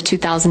the end of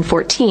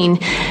 2014,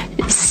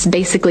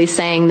 basically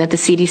saying that the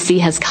CDC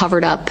has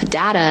covered up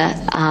data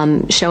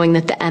showing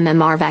that the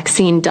MMR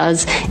vaccine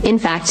does, in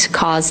fact,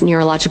 cause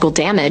neurological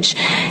damage,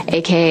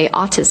 aka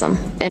autism.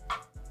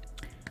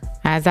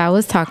 As I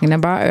was talking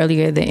about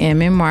earlier, the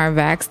MMR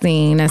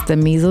vaccine, that's the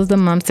measles, the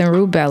mumps, and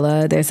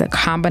rubella. There's a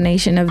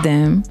combination of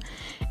them.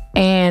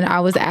 And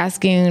I was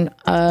asking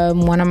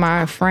one of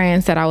my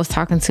friends that I was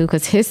talking to,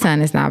 because his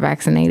son is not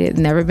vaccinated,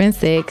 never been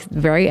sick,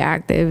 very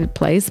active,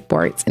 plays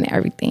sports and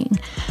everything.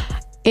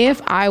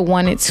 If I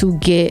wanted to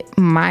get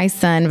my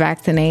son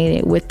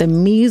vaccinated with the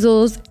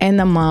measles and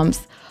the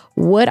mumps,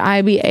 would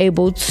I be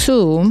able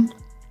to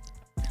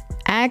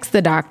ask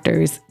the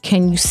doctors,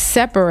 can you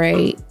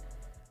separate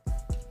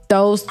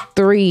those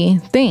 3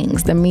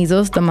 things, the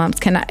measles, the mumps?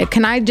 Can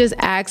I just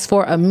ask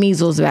for a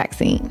measles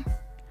vaccine?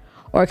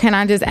 Or can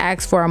I just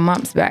ask for a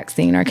mumps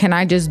vaccine? Or can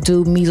I just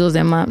do measles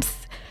and mumps,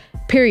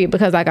 period?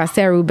 Because like I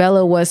said,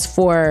 rubella was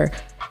for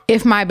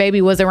if my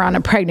baby was around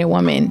a pregnant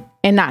woman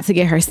and not to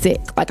get her sick.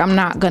 Like, I'm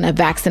not going to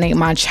vaccinate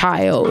my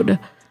child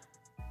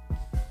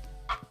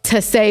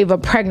to save a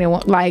pregnant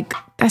one. Like,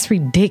 that's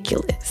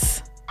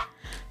ridiculous.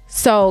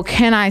 So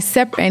can I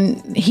separate?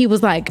 And he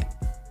was like,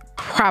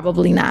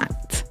 probably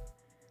not.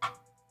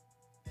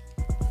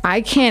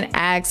 I can't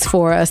ask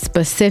for a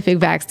specific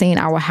vaccine.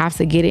 I will have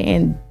to get it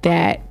in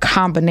that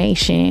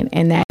combination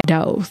and that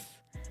dose,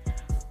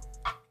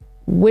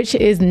 which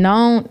is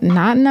not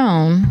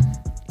known,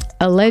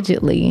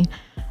 allegedly,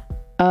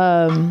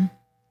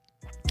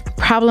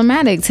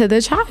 problematic to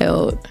the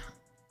child,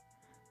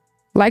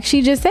 like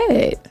she just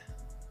said.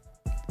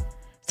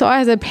 So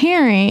as a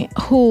parent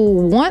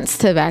who wants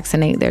to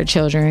vaccinate their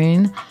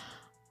children,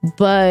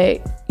 but,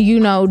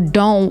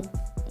 don't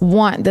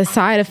want the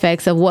side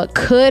effects of what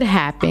could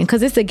happen,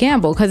 because it's a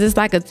gamble, because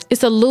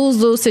it's a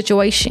lose-lose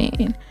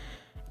situation.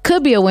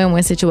 Could be a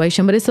win-win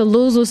situation, but it's a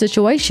lose-lose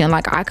situation.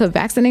 Like, I could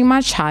vaccinate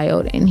my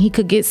child and he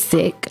could get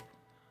sick,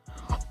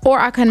 or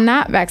I could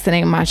not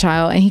vaccinate my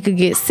child and he could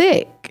get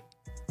sick.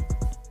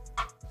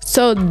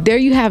 So there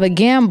you have a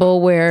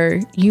gamble where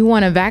you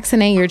want to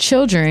vaccinate your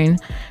children,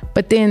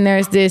 but then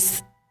there's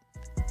this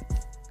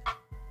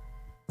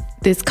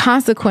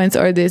consequence,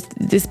 or this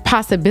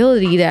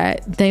possibility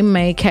that they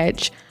may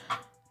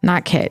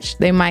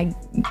they might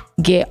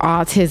get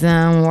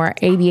autism or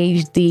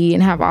ADHD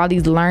and have all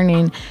these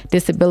learning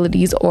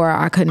disabilities, or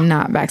I could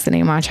not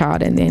vaccinate my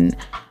child, and then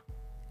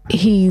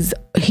he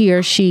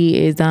or she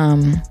is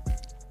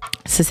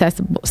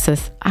susceptible.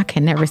 I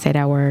can never say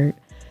that word.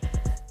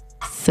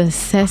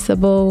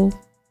 Susceptible,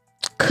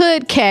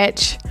 could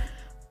catch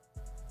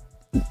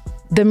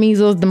the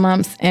measles, the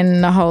mumps,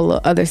 and the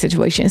whole other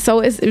situation. So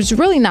it's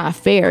really not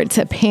fair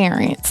to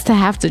parents to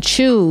have to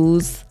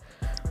choose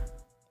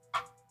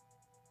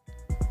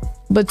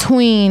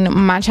between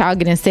my child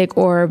getting sick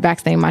or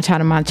vaccinating my child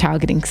and my child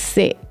getting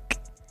sick.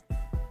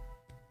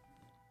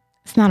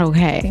 It's not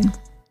okay.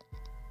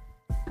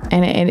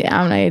 And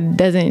it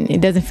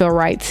doesn't feel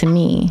right to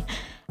me.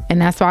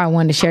 And that's why I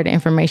wanted to share the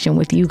information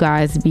with you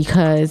guys,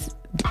 because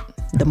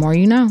the more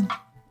you know.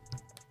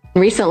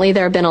 Recently,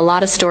 there have been a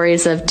lot of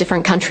stories of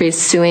different countries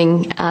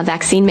suing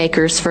vaccine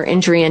makers for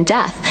injury and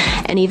death.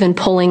 and even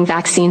pulling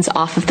vaccines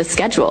off of the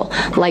schedule,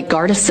 like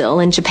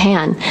Gardasil in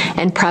Japan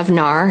and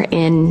Prevnar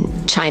in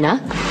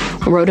China,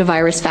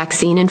 rotavirus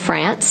vaccine in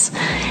France,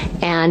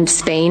 and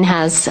Spain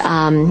has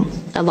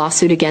a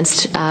lawsuit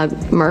against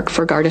Merck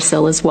for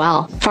Gardasil as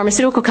well.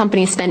 Pharmaceutical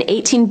companies spend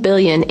 $18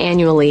 billion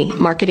annually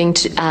marketing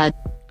to...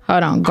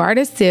 Hold on.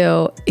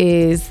 Gardasil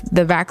is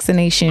the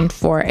vaccination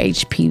for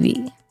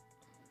HPV.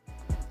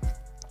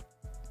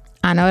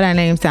 I know that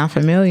name sounds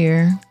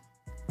familiar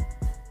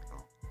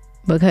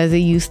because it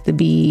used to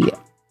be,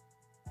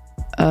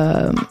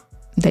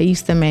 they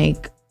used to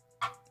make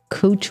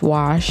cooch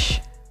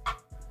wash,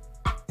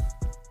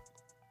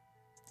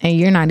 and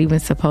you're not even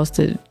supposed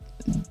to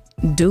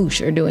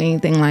douche or do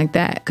anything like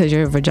that because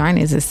your vagina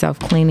is a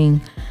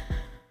self-cleaning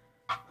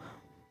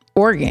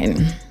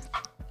organ.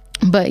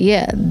 But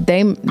yeah,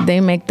 they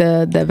make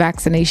the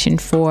vaccination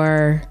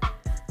for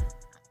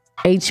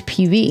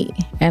HPV.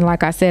 And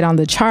like I said on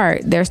the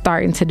chart, they're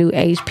starting to do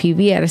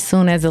HPV at as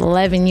soon as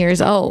 11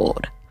 years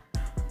old.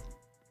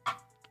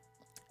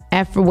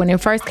 After when it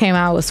first came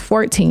out, it was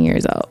 14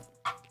 years old.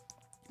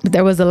 But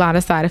there was a lot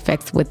of side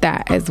effects with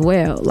that as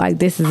well. Like,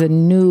 this is a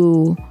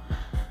new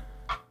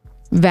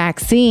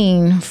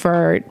vaccine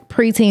for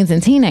preteens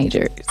and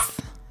teenagers.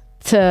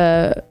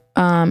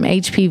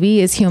 HPV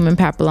is human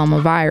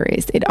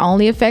papillomavirus. It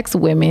only affects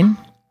women.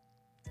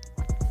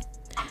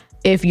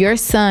 If your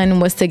son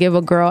was to give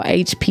a girl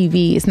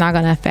HPV, it's not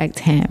going to affect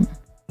him.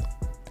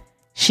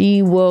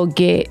 She will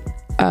get,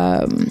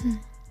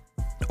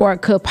 or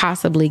it could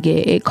possibly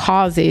get, it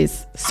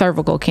causes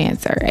cervical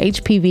cancer.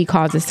 HPV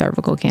causes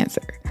cervical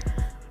cancer.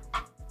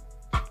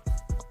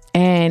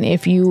 And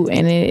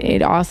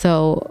it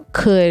also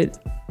could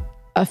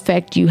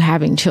affect you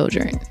having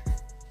children.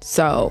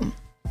 So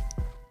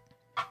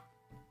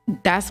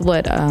that's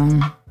what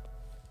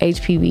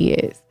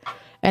HPV is.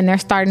 And they're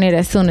starting it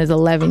as soon as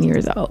 11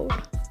 years old.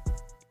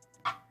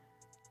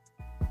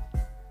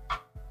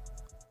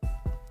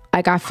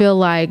 Like, I feel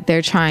like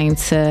they're trying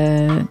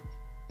to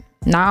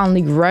not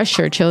only rush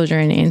your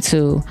children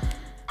into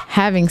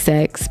having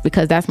sex,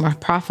 because that's more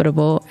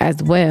profitable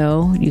as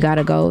well. You got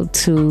to go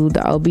to the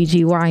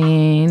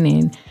OBGYN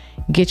and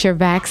get your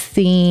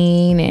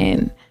vaccine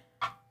and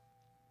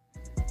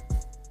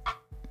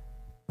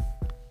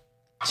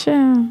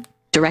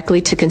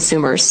directly to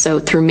consumers, so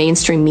through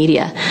mainstream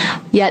media.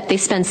 Yet they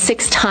spend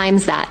 6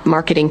 times that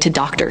marketing to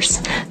doctors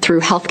through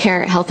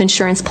healthcare, health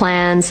insurance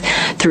plans,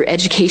 through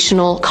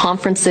educational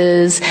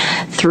conferences,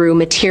 through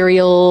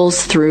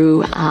materials,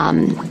 through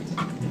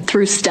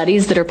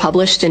studies that are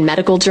published in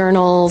medical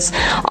journals,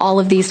 all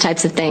of these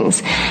types of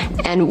things.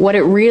 And what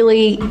it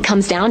really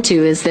comes down to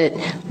is that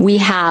we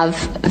have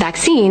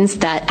vaccines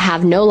that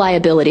have no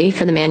liability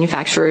for the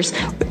manufacturers,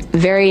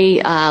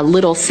 very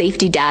little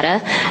safety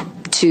data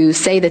to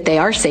say that they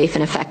are safe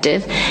and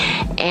effective.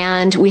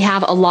 And we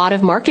have a lot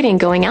of marketing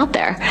going out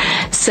there.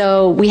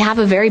 So we have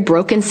a very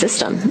broken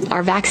system.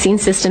 Our vaccine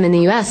system in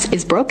the US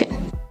is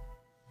broken.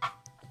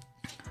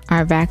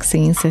 Our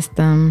vaccine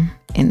system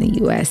in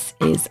the US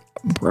is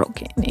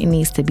broken. It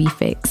needs to be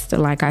fixed.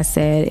 Like I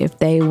said, if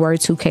they were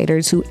to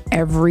cater to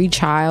every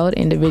child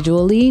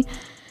individually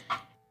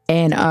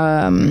and,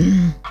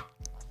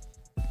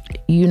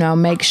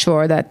 make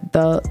sure that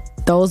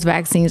those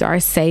vaccines are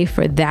safe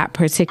for that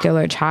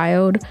particular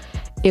child,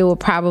 it will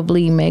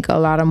probably make a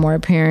lot of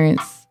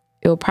parents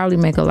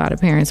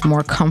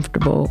more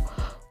comfortable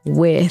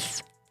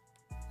with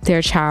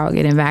their child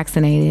getting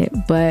vaccinated.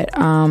 But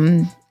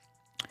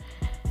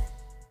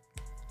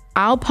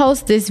I'll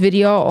post this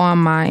video on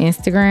my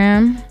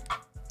Instagram,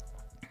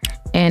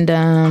 and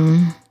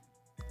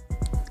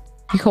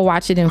you can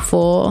watch it in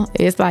full.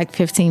 It's like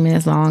 15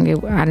 minutes long.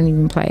 I didn't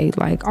even play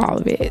like all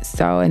of it.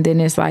 So, and then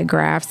there's like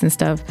graphs and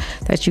stuff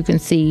that you can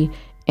see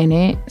in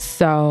it.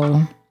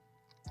 So,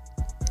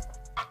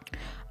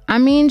 I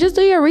mean, just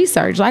do your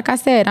research. Like I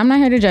said, I'm not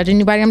here to judge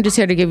anybody. I'm just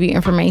here to give you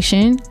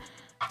information.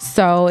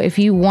 So if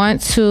you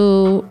want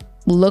to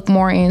look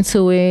more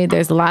into it,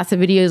 there's lots of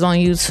videos on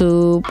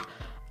YouTube.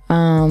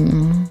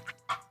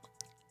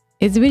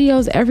 It's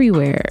videos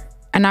everywhere.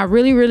 And I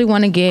really, really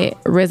want to get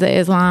Riza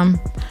Islam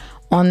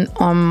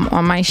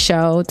on my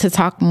show to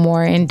talk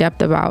more in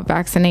depth about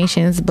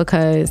vaccinations,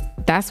 because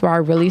that's where I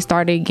really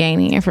started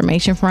gaining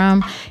information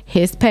from,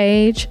 his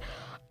page.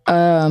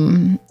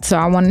 So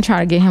I want to try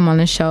to get him on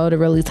the show to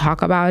really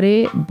talk about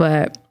it.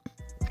 But,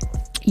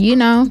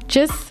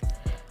 just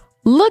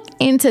look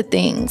into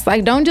things.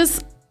 Like, don't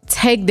just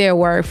take their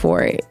word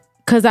for it.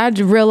 Because I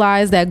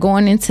realized that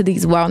going into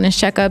these wellness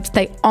checkups,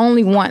 they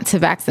only want to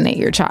vaccinate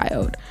your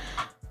child.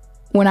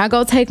 When I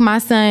go take my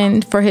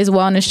son for his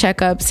wellness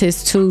checkups,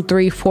 his 2,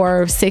 3,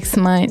 4, 6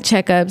 month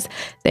checkups,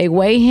 they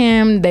weigh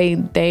him, they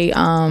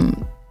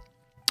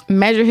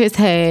measure his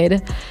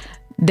head,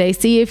 they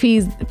see if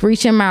he's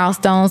reaching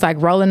milestones,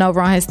 like rolling over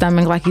on his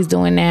stomach like he's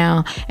doing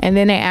now. And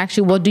then they ask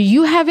you, well, do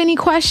you have any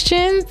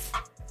questions?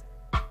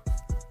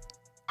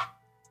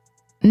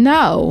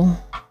 No,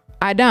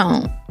 I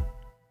don't.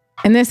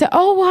 And they say,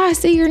 oh, well, I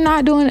see you're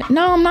not doing it.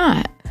 No, I'm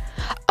not.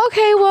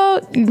 Okay,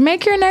 well,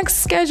 make your next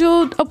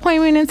scheduled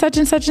appointment in such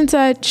and such and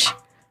such.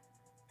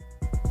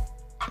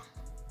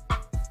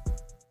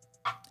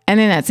 And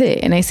then that's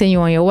it. And they send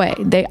you on your way.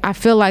 I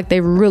feel like they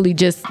really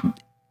just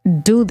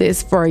do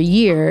this for a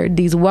year,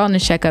 these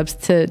wellness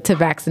checkups to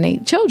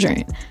vaccinate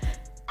children.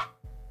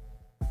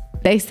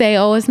 They say,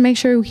 oh, let's make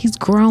sure he's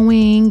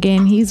growing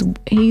and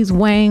he's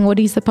weighing what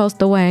he's supposed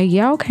to weigh.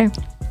 Yeah, okay.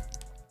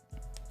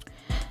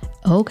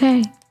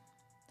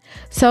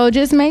 So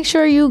just make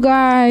sure you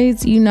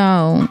guys,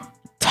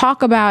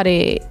 talk about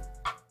it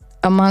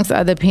amongst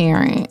other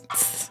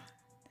parents.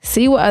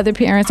 See what other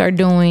parents are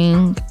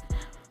doing.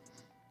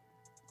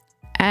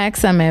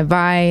 Ask some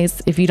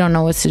advice if you don't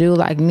know what to do.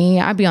 Like me,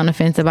 I be on the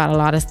fence about a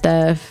lot of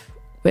stuff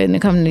when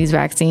it comes to these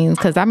vaccines,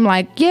 because I'm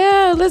like,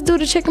 yeah, let's do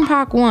the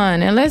chickenpox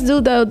one and let's do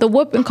the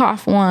whooping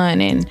cough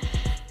one. And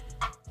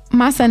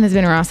my son has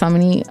been around so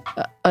many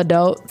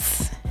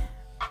adults.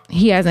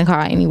 He hasn't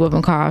caught any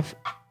whooping cough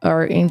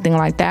or anything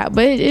like that,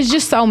 but it's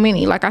just so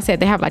many. Like I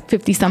said, they have like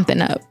 50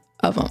 something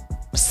of them.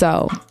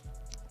 So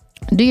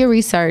do your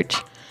research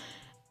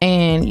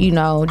and,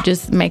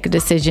 just make a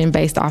decision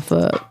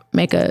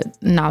make a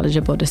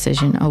knowledgeable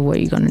decision of what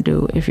you're going to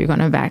do if you're going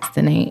to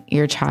vaccinate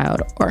your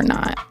child or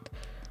not.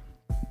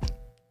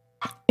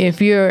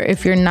 If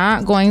you're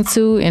not going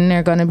to and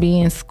they're going to be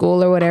in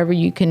school or whatever,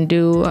 you can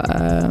do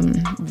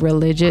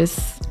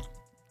religious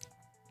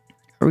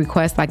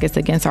request, like it's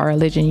against our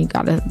religion. You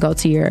got to go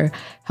to your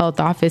health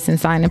office and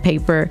sign a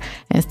paper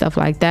and stuff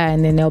like that,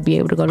 and then they'll be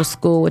able to go to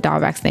school without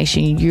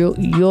vaccination.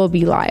 You'll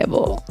be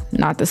liable,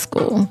 not the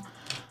school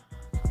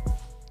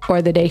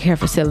or the daycare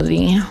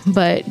facility.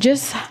 But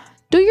just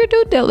do your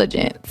due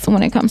diligence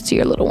when it comes to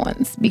your little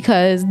ones,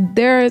 because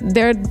they're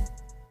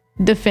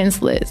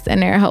defenseless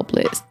and they're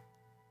helpless.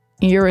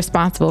 You're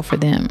responsible for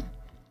them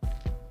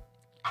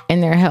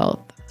and their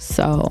health.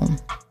 So,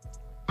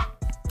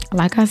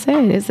 like I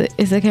said, it's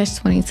a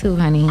catch-22,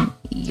 honey.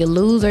 You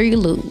lose or you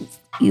lose.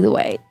 Either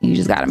way, you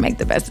just got to make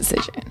the best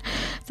decision.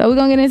 So we're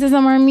going to get into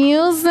some more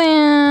music.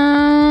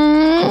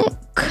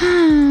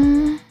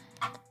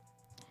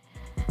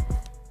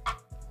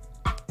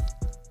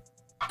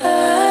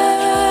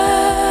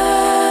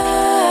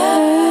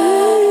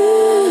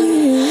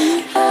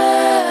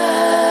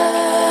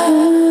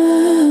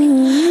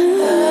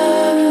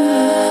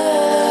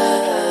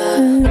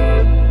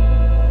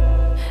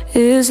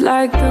 It's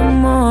like the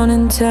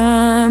morning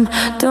time.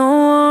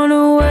 Don't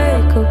wanna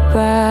wake up,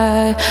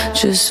 I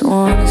just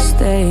wanna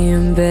stay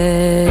in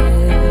bed.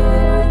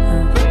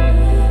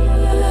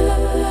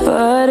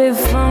 But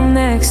if I'm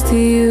next to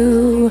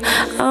you,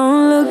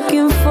 I'm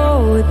looking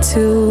forward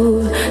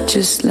to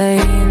just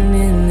laying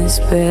in this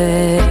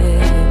bed.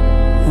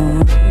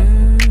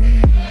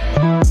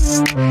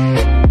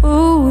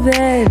 Ooh,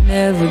 that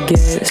never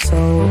gets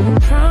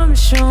old.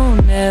 Promise you'll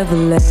never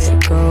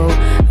let go.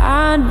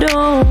 I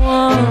don't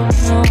want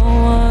no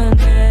one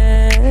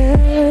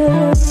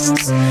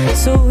else,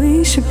 so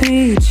we should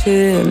be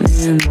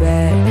chilling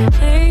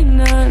back. Ain't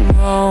nothing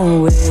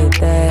wrong with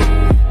that.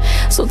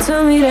 So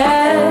tell me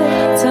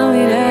that, tell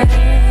me that.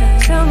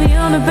 Tell me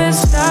I'm the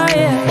best I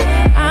am.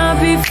 I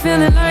be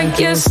feeling like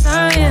yes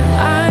I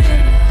am.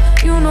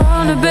 You know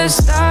I'm the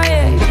best I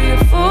am. Be a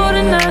fool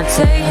to not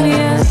take me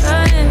as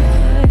I am.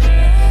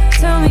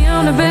 Tell me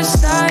I'm the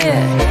best I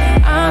am.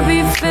 I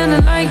be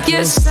feeling like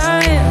yes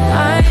I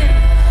am.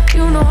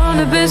 You know I'm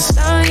the best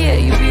I am.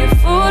 You be a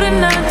fool to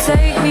not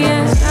take me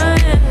as I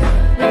am.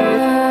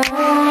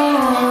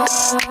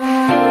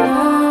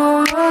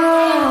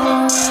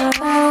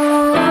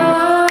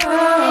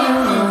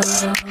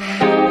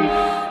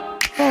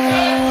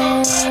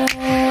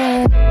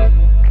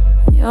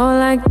 You're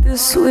like the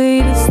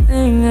sweetest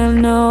thing I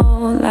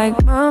know,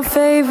 like my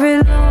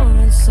favorite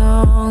Lauren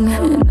song,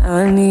 and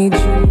I need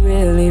you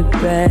really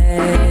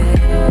bad.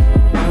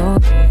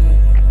 Okay.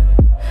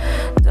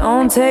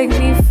 Don't take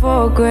me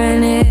for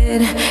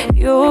granted,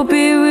 you'll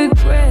be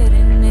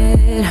regretting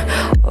it.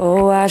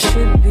 Oh, I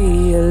should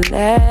be your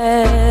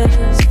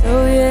last,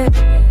 oh yeah.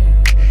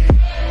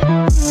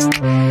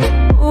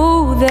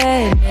 Ooh,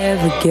 that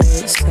never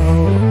gets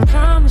old.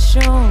 Promise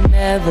you'll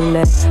never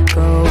let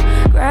go.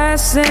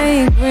 Grass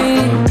ain't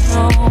green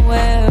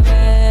nowhere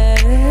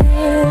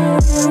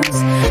else,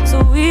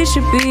 so we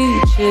should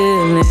be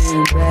chilling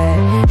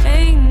back.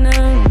 Ain't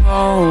nothing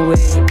wrong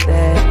with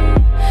that.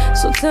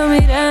 So tell me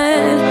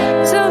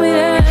that, tell me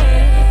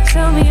that.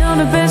 Tell me I'm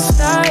the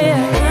best I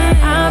am.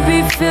 I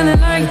be feeling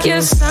like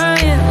yes I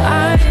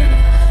am.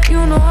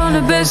 You know I'm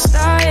the best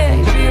I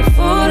am. Be a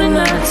fool to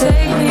not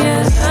take me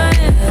as I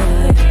am.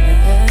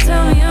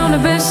 Tell me I'm the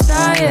best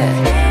I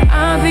am.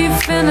 I be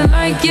feeling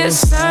like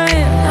yes I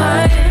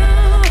am.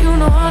 You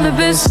know I'm the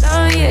best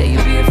I am. You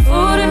be a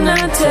fool to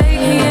not take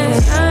me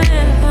as I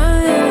am.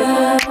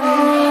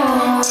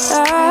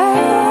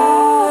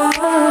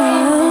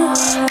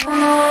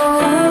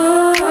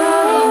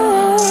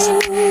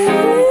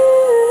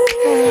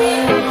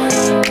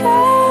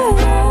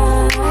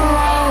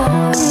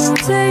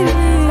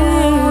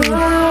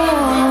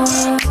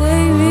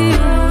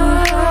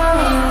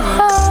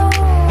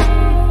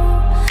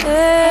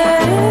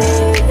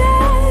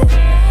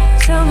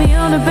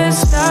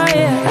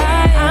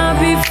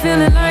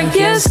 Feeling like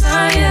yes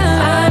I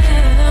am.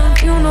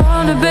 You know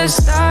I'm the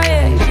best I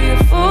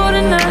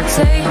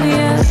take me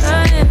as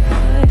I am.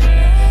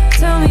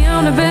 Tell me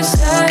I'm the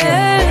best I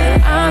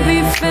am. I be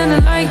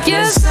feeling like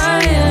yes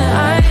I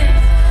am.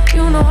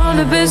 You know I'm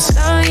the best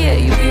I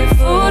am. You be a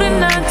fool and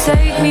not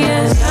take me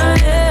as I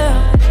am.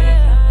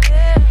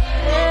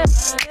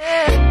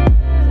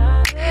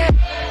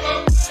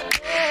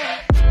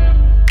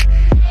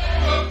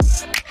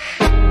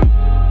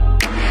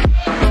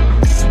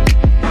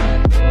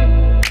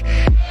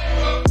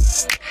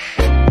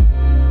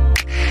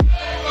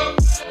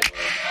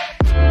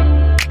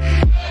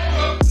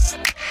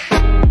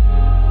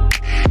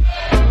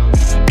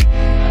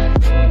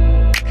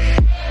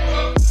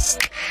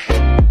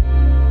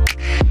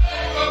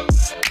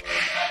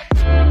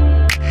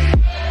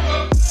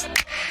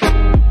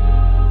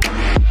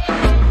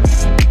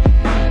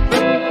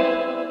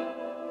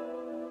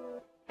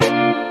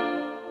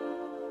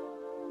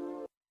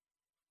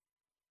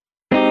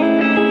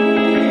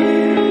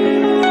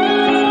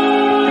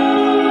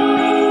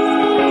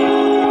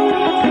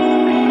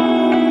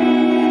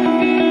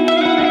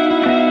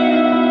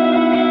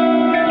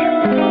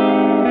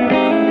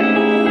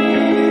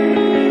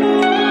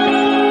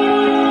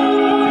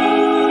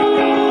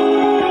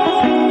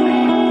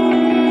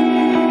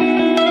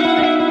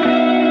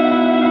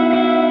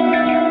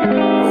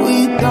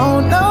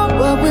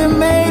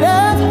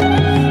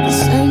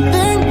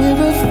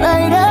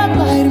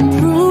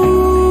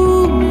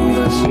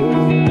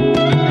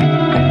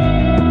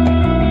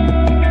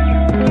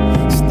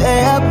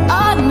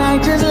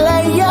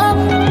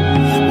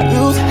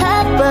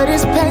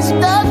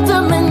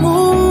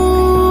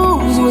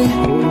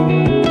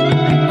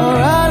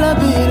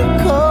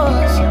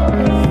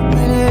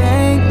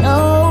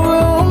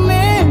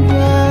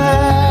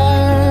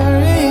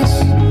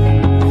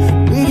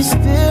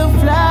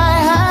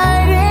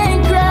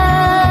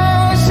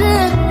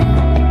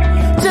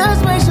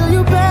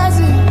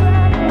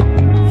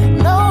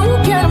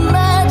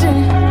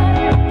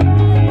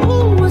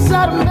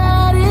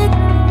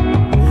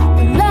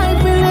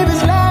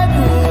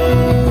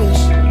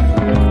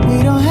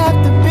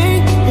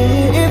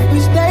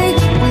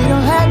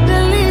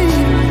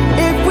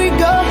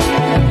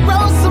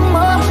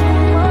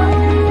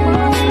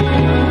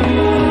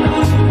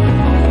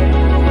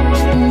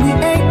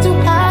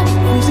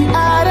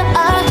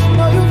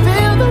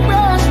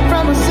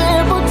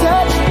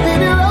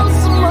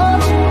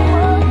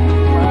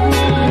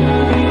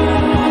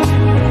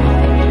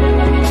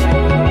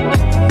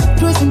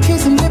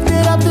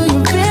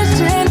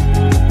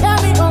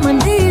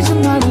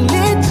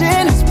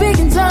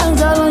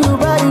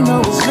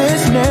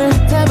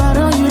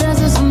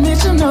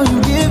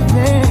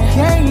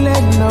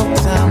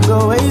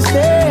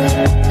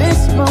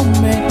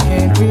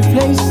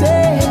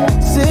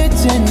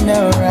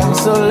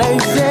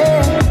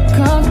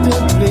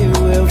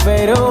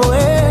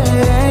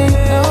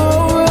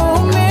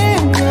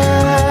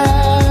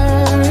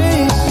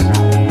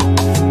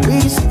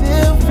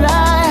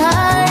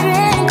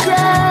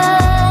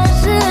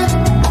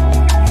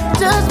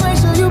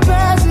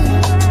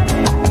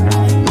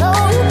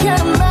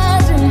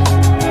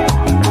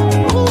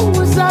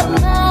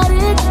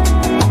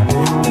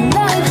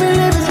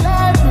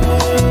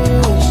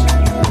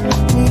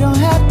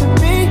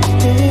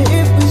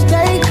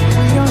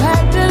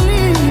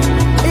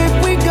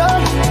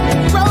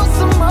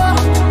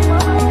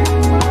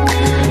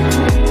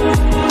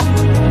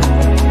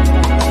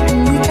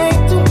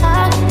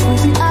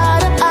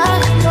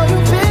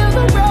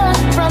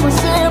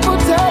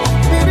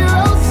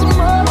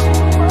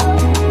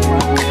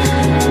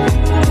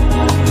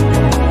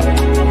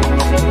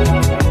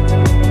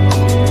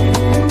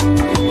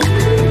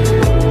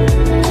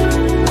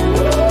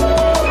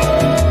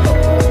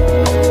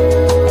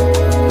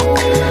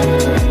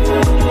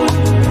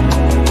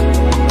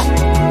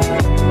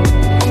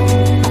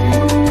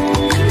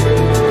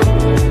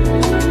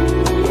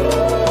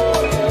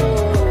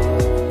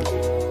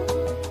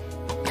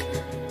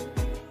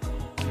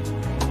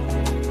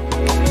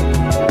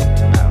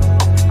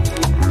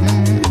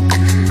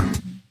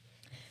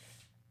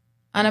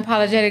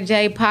 Unapologetic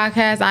Jae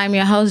podcast. I'm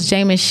your host,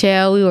 Jae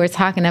Michelle. We were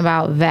talking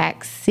about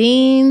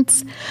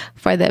vaccines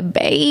for the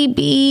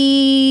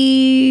babies.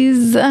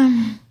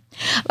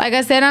 Like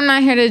I said, I'm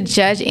not here to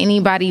judge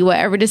anybody.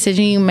 Whatever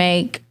decision you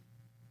make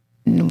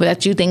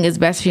that you think is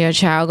best for your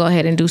child, go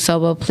ahead and do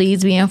so. But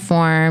please be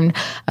informed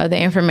of the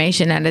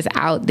information that is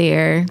out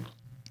there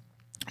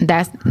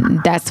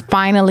that's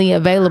finally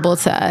available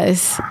to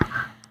us.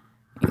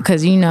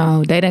 Because, you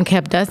know, they done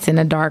kept us in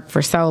the dark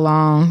for so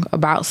long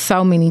about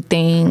so many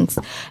things.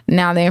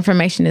 Now the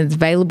information is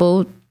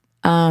available.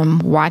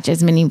 Watch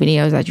as many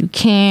videos as you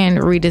can.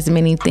 Read as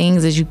many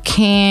things as you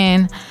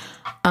can.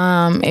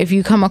 If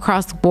you come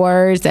across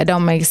words that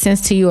don't make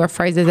sense to you or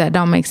phrases that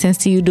don't make sense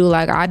to you, do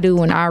like I do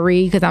when I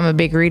read, because I'm a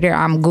big reader.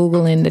 I'm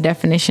Googling the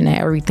definition of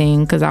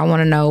everything because I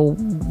want to know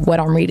what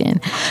I'm reading.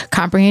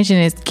 Comprehension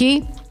is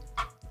key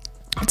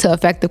to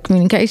effective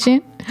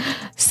communication.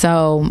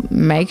 So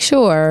make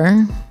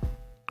sure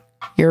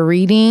you're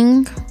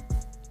reading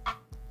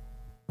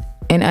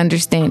and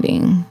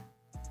understanding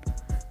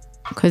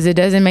because it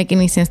doesn't make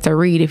any sense to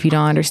read if you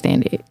don't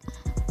understand it.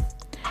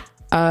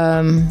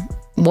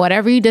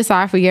 Whatever you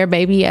decide for your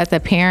baby as a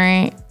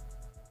parent,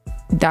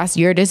 that's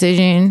your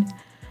decision.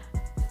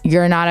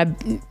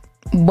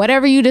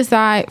 Whatever you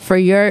decide for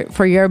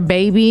your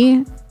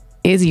baby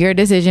is your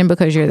decision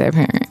because you're their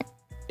parent.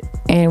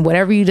 And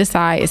whatever you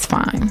decide is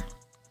fine.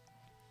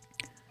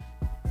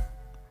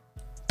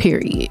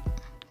 Period.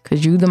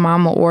 Because you the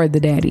mama or the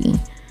daddy.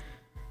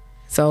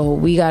 So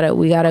we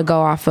gotta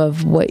go off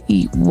of what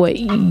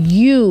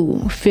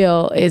you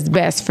feel is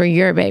best for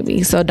your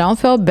baby. So don't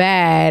feel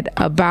bad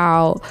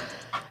about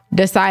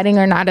deciding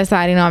or not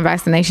deciding on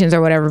vaccinations or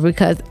whatever,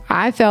 because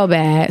I felt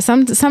bad.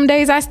 Some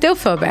days I still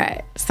feel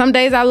bad. Some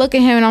days I look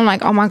at him and I'm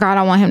like, oh my God,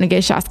 I want him to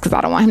get shots because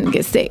I don't want him to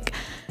get sick.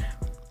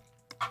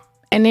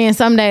 And then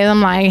some days I'm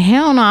like,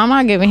 hell no, I'm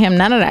not giving him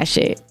none of that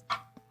shit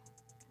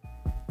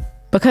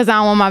because I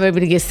don't want my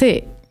baby to get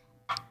sick.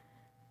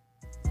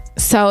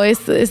 So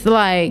it's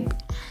like,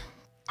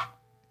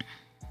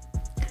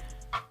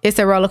 it's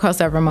a roller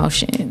coaster of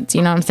emotions.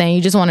 You know what I'm saying?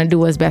 You just want to do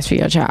what's best for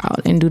your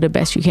child and do the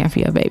best you can for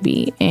your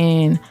baby.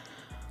 And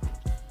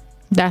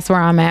that's where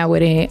I'm at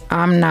with it.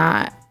 I'm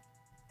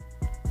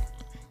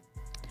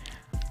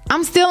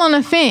still on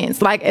the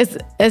fence. Like,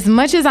 as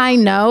much as I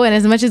know and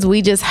as much as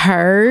we just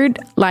heard,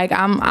 like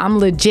I'm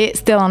legit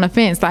still on the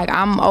fence. Like,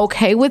 I'm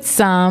okay with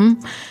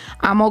some.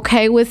 I'm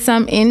okay with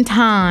some in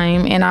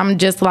time, and I'm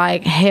just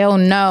like, hell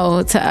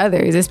no to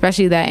others,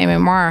 especially that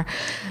MMR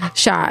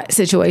shot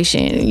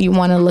situation. You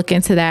want to look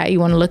into that. You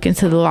want to look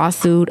into the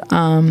lawsuit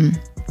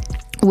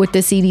with the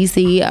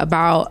CDC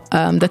about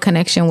the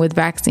connection with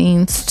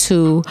vaccines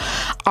to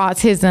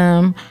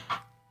autism.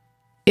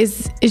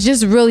 It's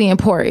just really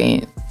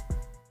important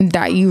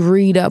that you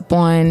read up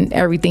on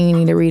everything you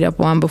need to read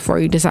up on before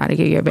you decide to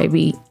give your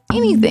baby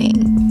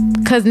anything.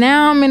 Because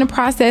now I'm in the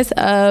process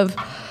of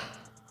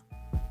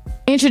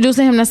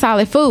introducing him to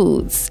solid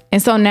foods.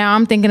 And so now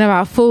I'm thinking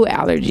about food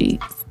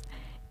allergies.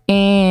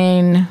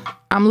 And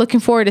I'm looking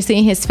forward to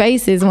seeing his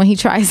faces when he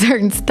tries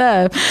certain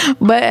stuff.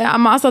 But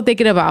I'm also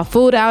thinking about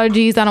food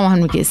allergies. I don't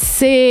want him to get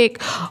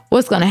sick.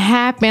 What's going to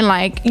happen?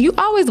 Like, you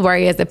always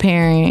worry as a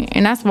parent.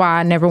 And that's why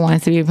I never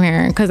wanted to be a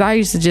parent. Because I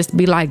used to just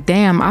be like,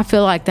 damn, I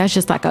feel like that's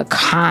just like a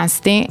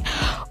constant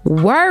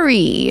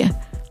worry.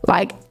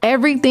 Like,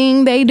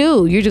 everything they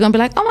do, you're just gonna be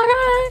like, oh my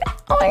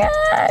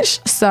gosh.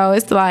 So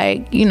it's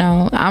like, you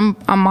know,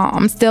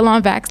 I'm still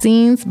on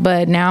vaccines,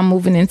 but now I'm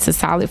moving into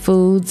solid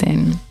foods.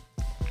 And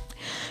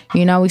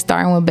you know, we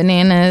starting with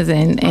bananas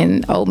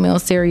and oatmeal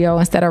cereal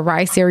instead of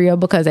rice cereal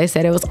because they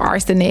said it was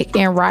arsenic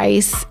in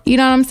rice. You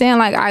know what I'm saying?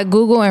 Like, I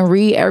Google and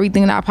read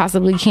everything that I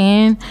possibly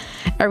can.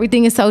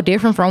 Everything is so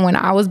different from when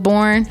I was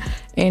born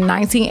in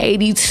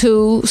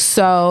 1982.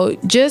 So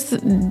just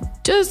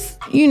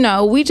you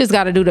know, we just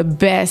got to do the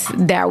best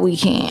that we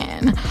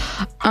can.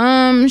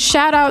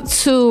 Shout out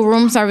to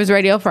Room Service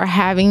Radio for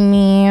having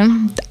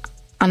me.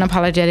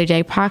 Unapologetic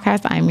Jae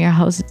podcast. I'm your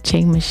host,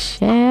 Jae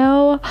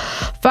Michelle.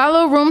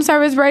 Follow Room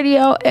Service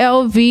Radio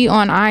LV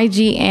on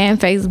IG and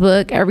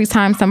Facebook. Every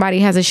time somebody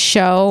has a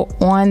show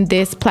on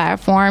this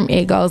platform,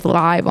 it goes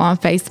live on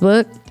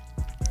Facebook.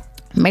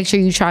 Make sure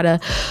you try to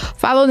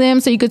follow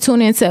them so you can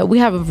tune into. We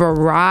have a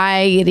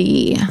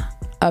variety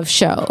of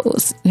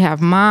shows. You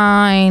have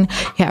mine,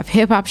 you have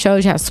hip hop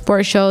shows, you have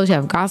sports shows, you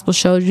have gospel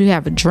shows, you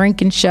have a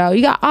drinking show.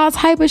 You got all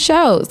type of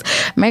shows.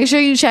 Make sure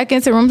you check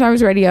into Room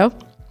Service Radio.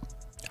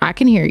 I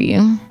can hear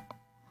you.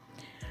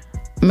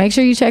 Make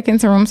sure you check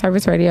into Room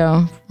Service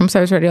Radio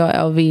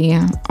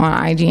LV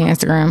on IG and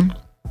Instagram.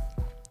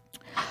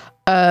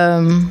 IG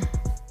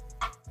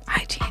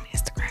and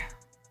Instagram.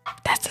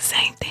 That's the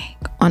same thing.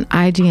 On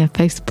IG and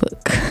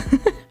Facebook.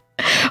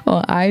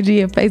 On IG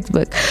and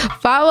Facebook.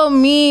 Follow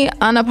me,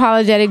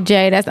 Unapologetic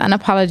Jae. That's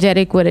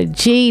unapologetic with a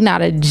G,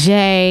 not a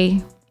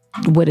J.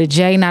 With a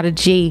J, not a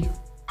G.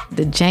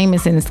 The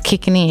Jameson is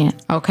kicking in.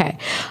 Okay.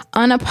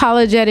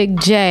 Unapologetic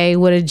Jae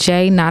with a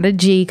J, not a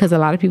G, because a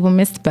lot of people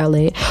misspell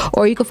it.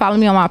 Or you can follow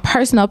me on my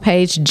personal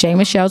page, Jae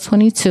Michelle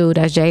 22.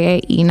 That's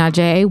Jae, not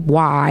Jay.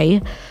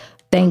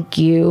 Thank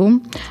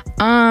you.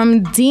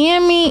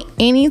 DM me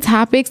any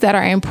topics that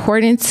are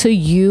important to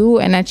you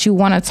and that you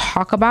want to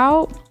talk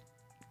about.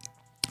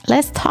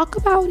 Let's talk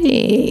about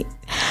it.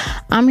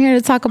 I'm here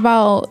to talk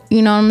about,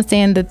 you know what I'm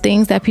saying, the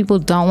things that people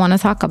don't want to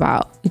talk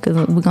about, because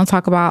we're going to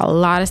talk about a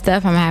lot of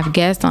stuff. I'm going to have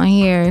guests on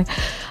here.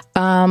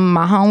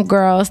 My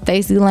homegirl,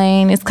 Stacey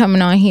Lane, is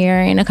coming on here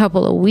in a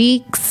couple of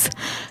weeks.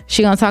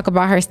 She's going to talk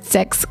about her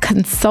sex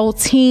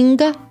consulting.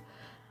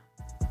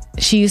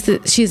 She's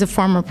a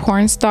former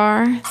porn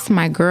star. It's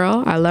my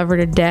girl. I love her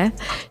to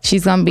death.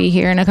 She's going to be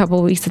here in a couple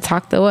of weeks to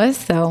talk to us.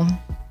 So,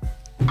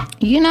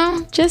 you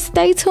know, just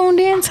stay tuned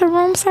in to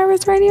Room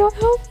Service Radio.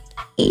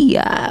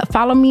 Yeah.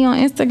 Follow me on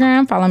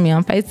Instagram. Follow me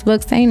on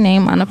Facebook. Same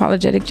name,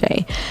 Unapologetic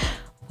Jae.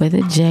 With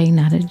a J,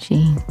 not a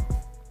G.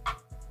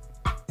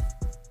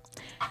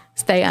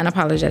 Stay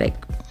unapologetic.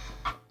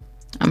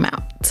 I'm out.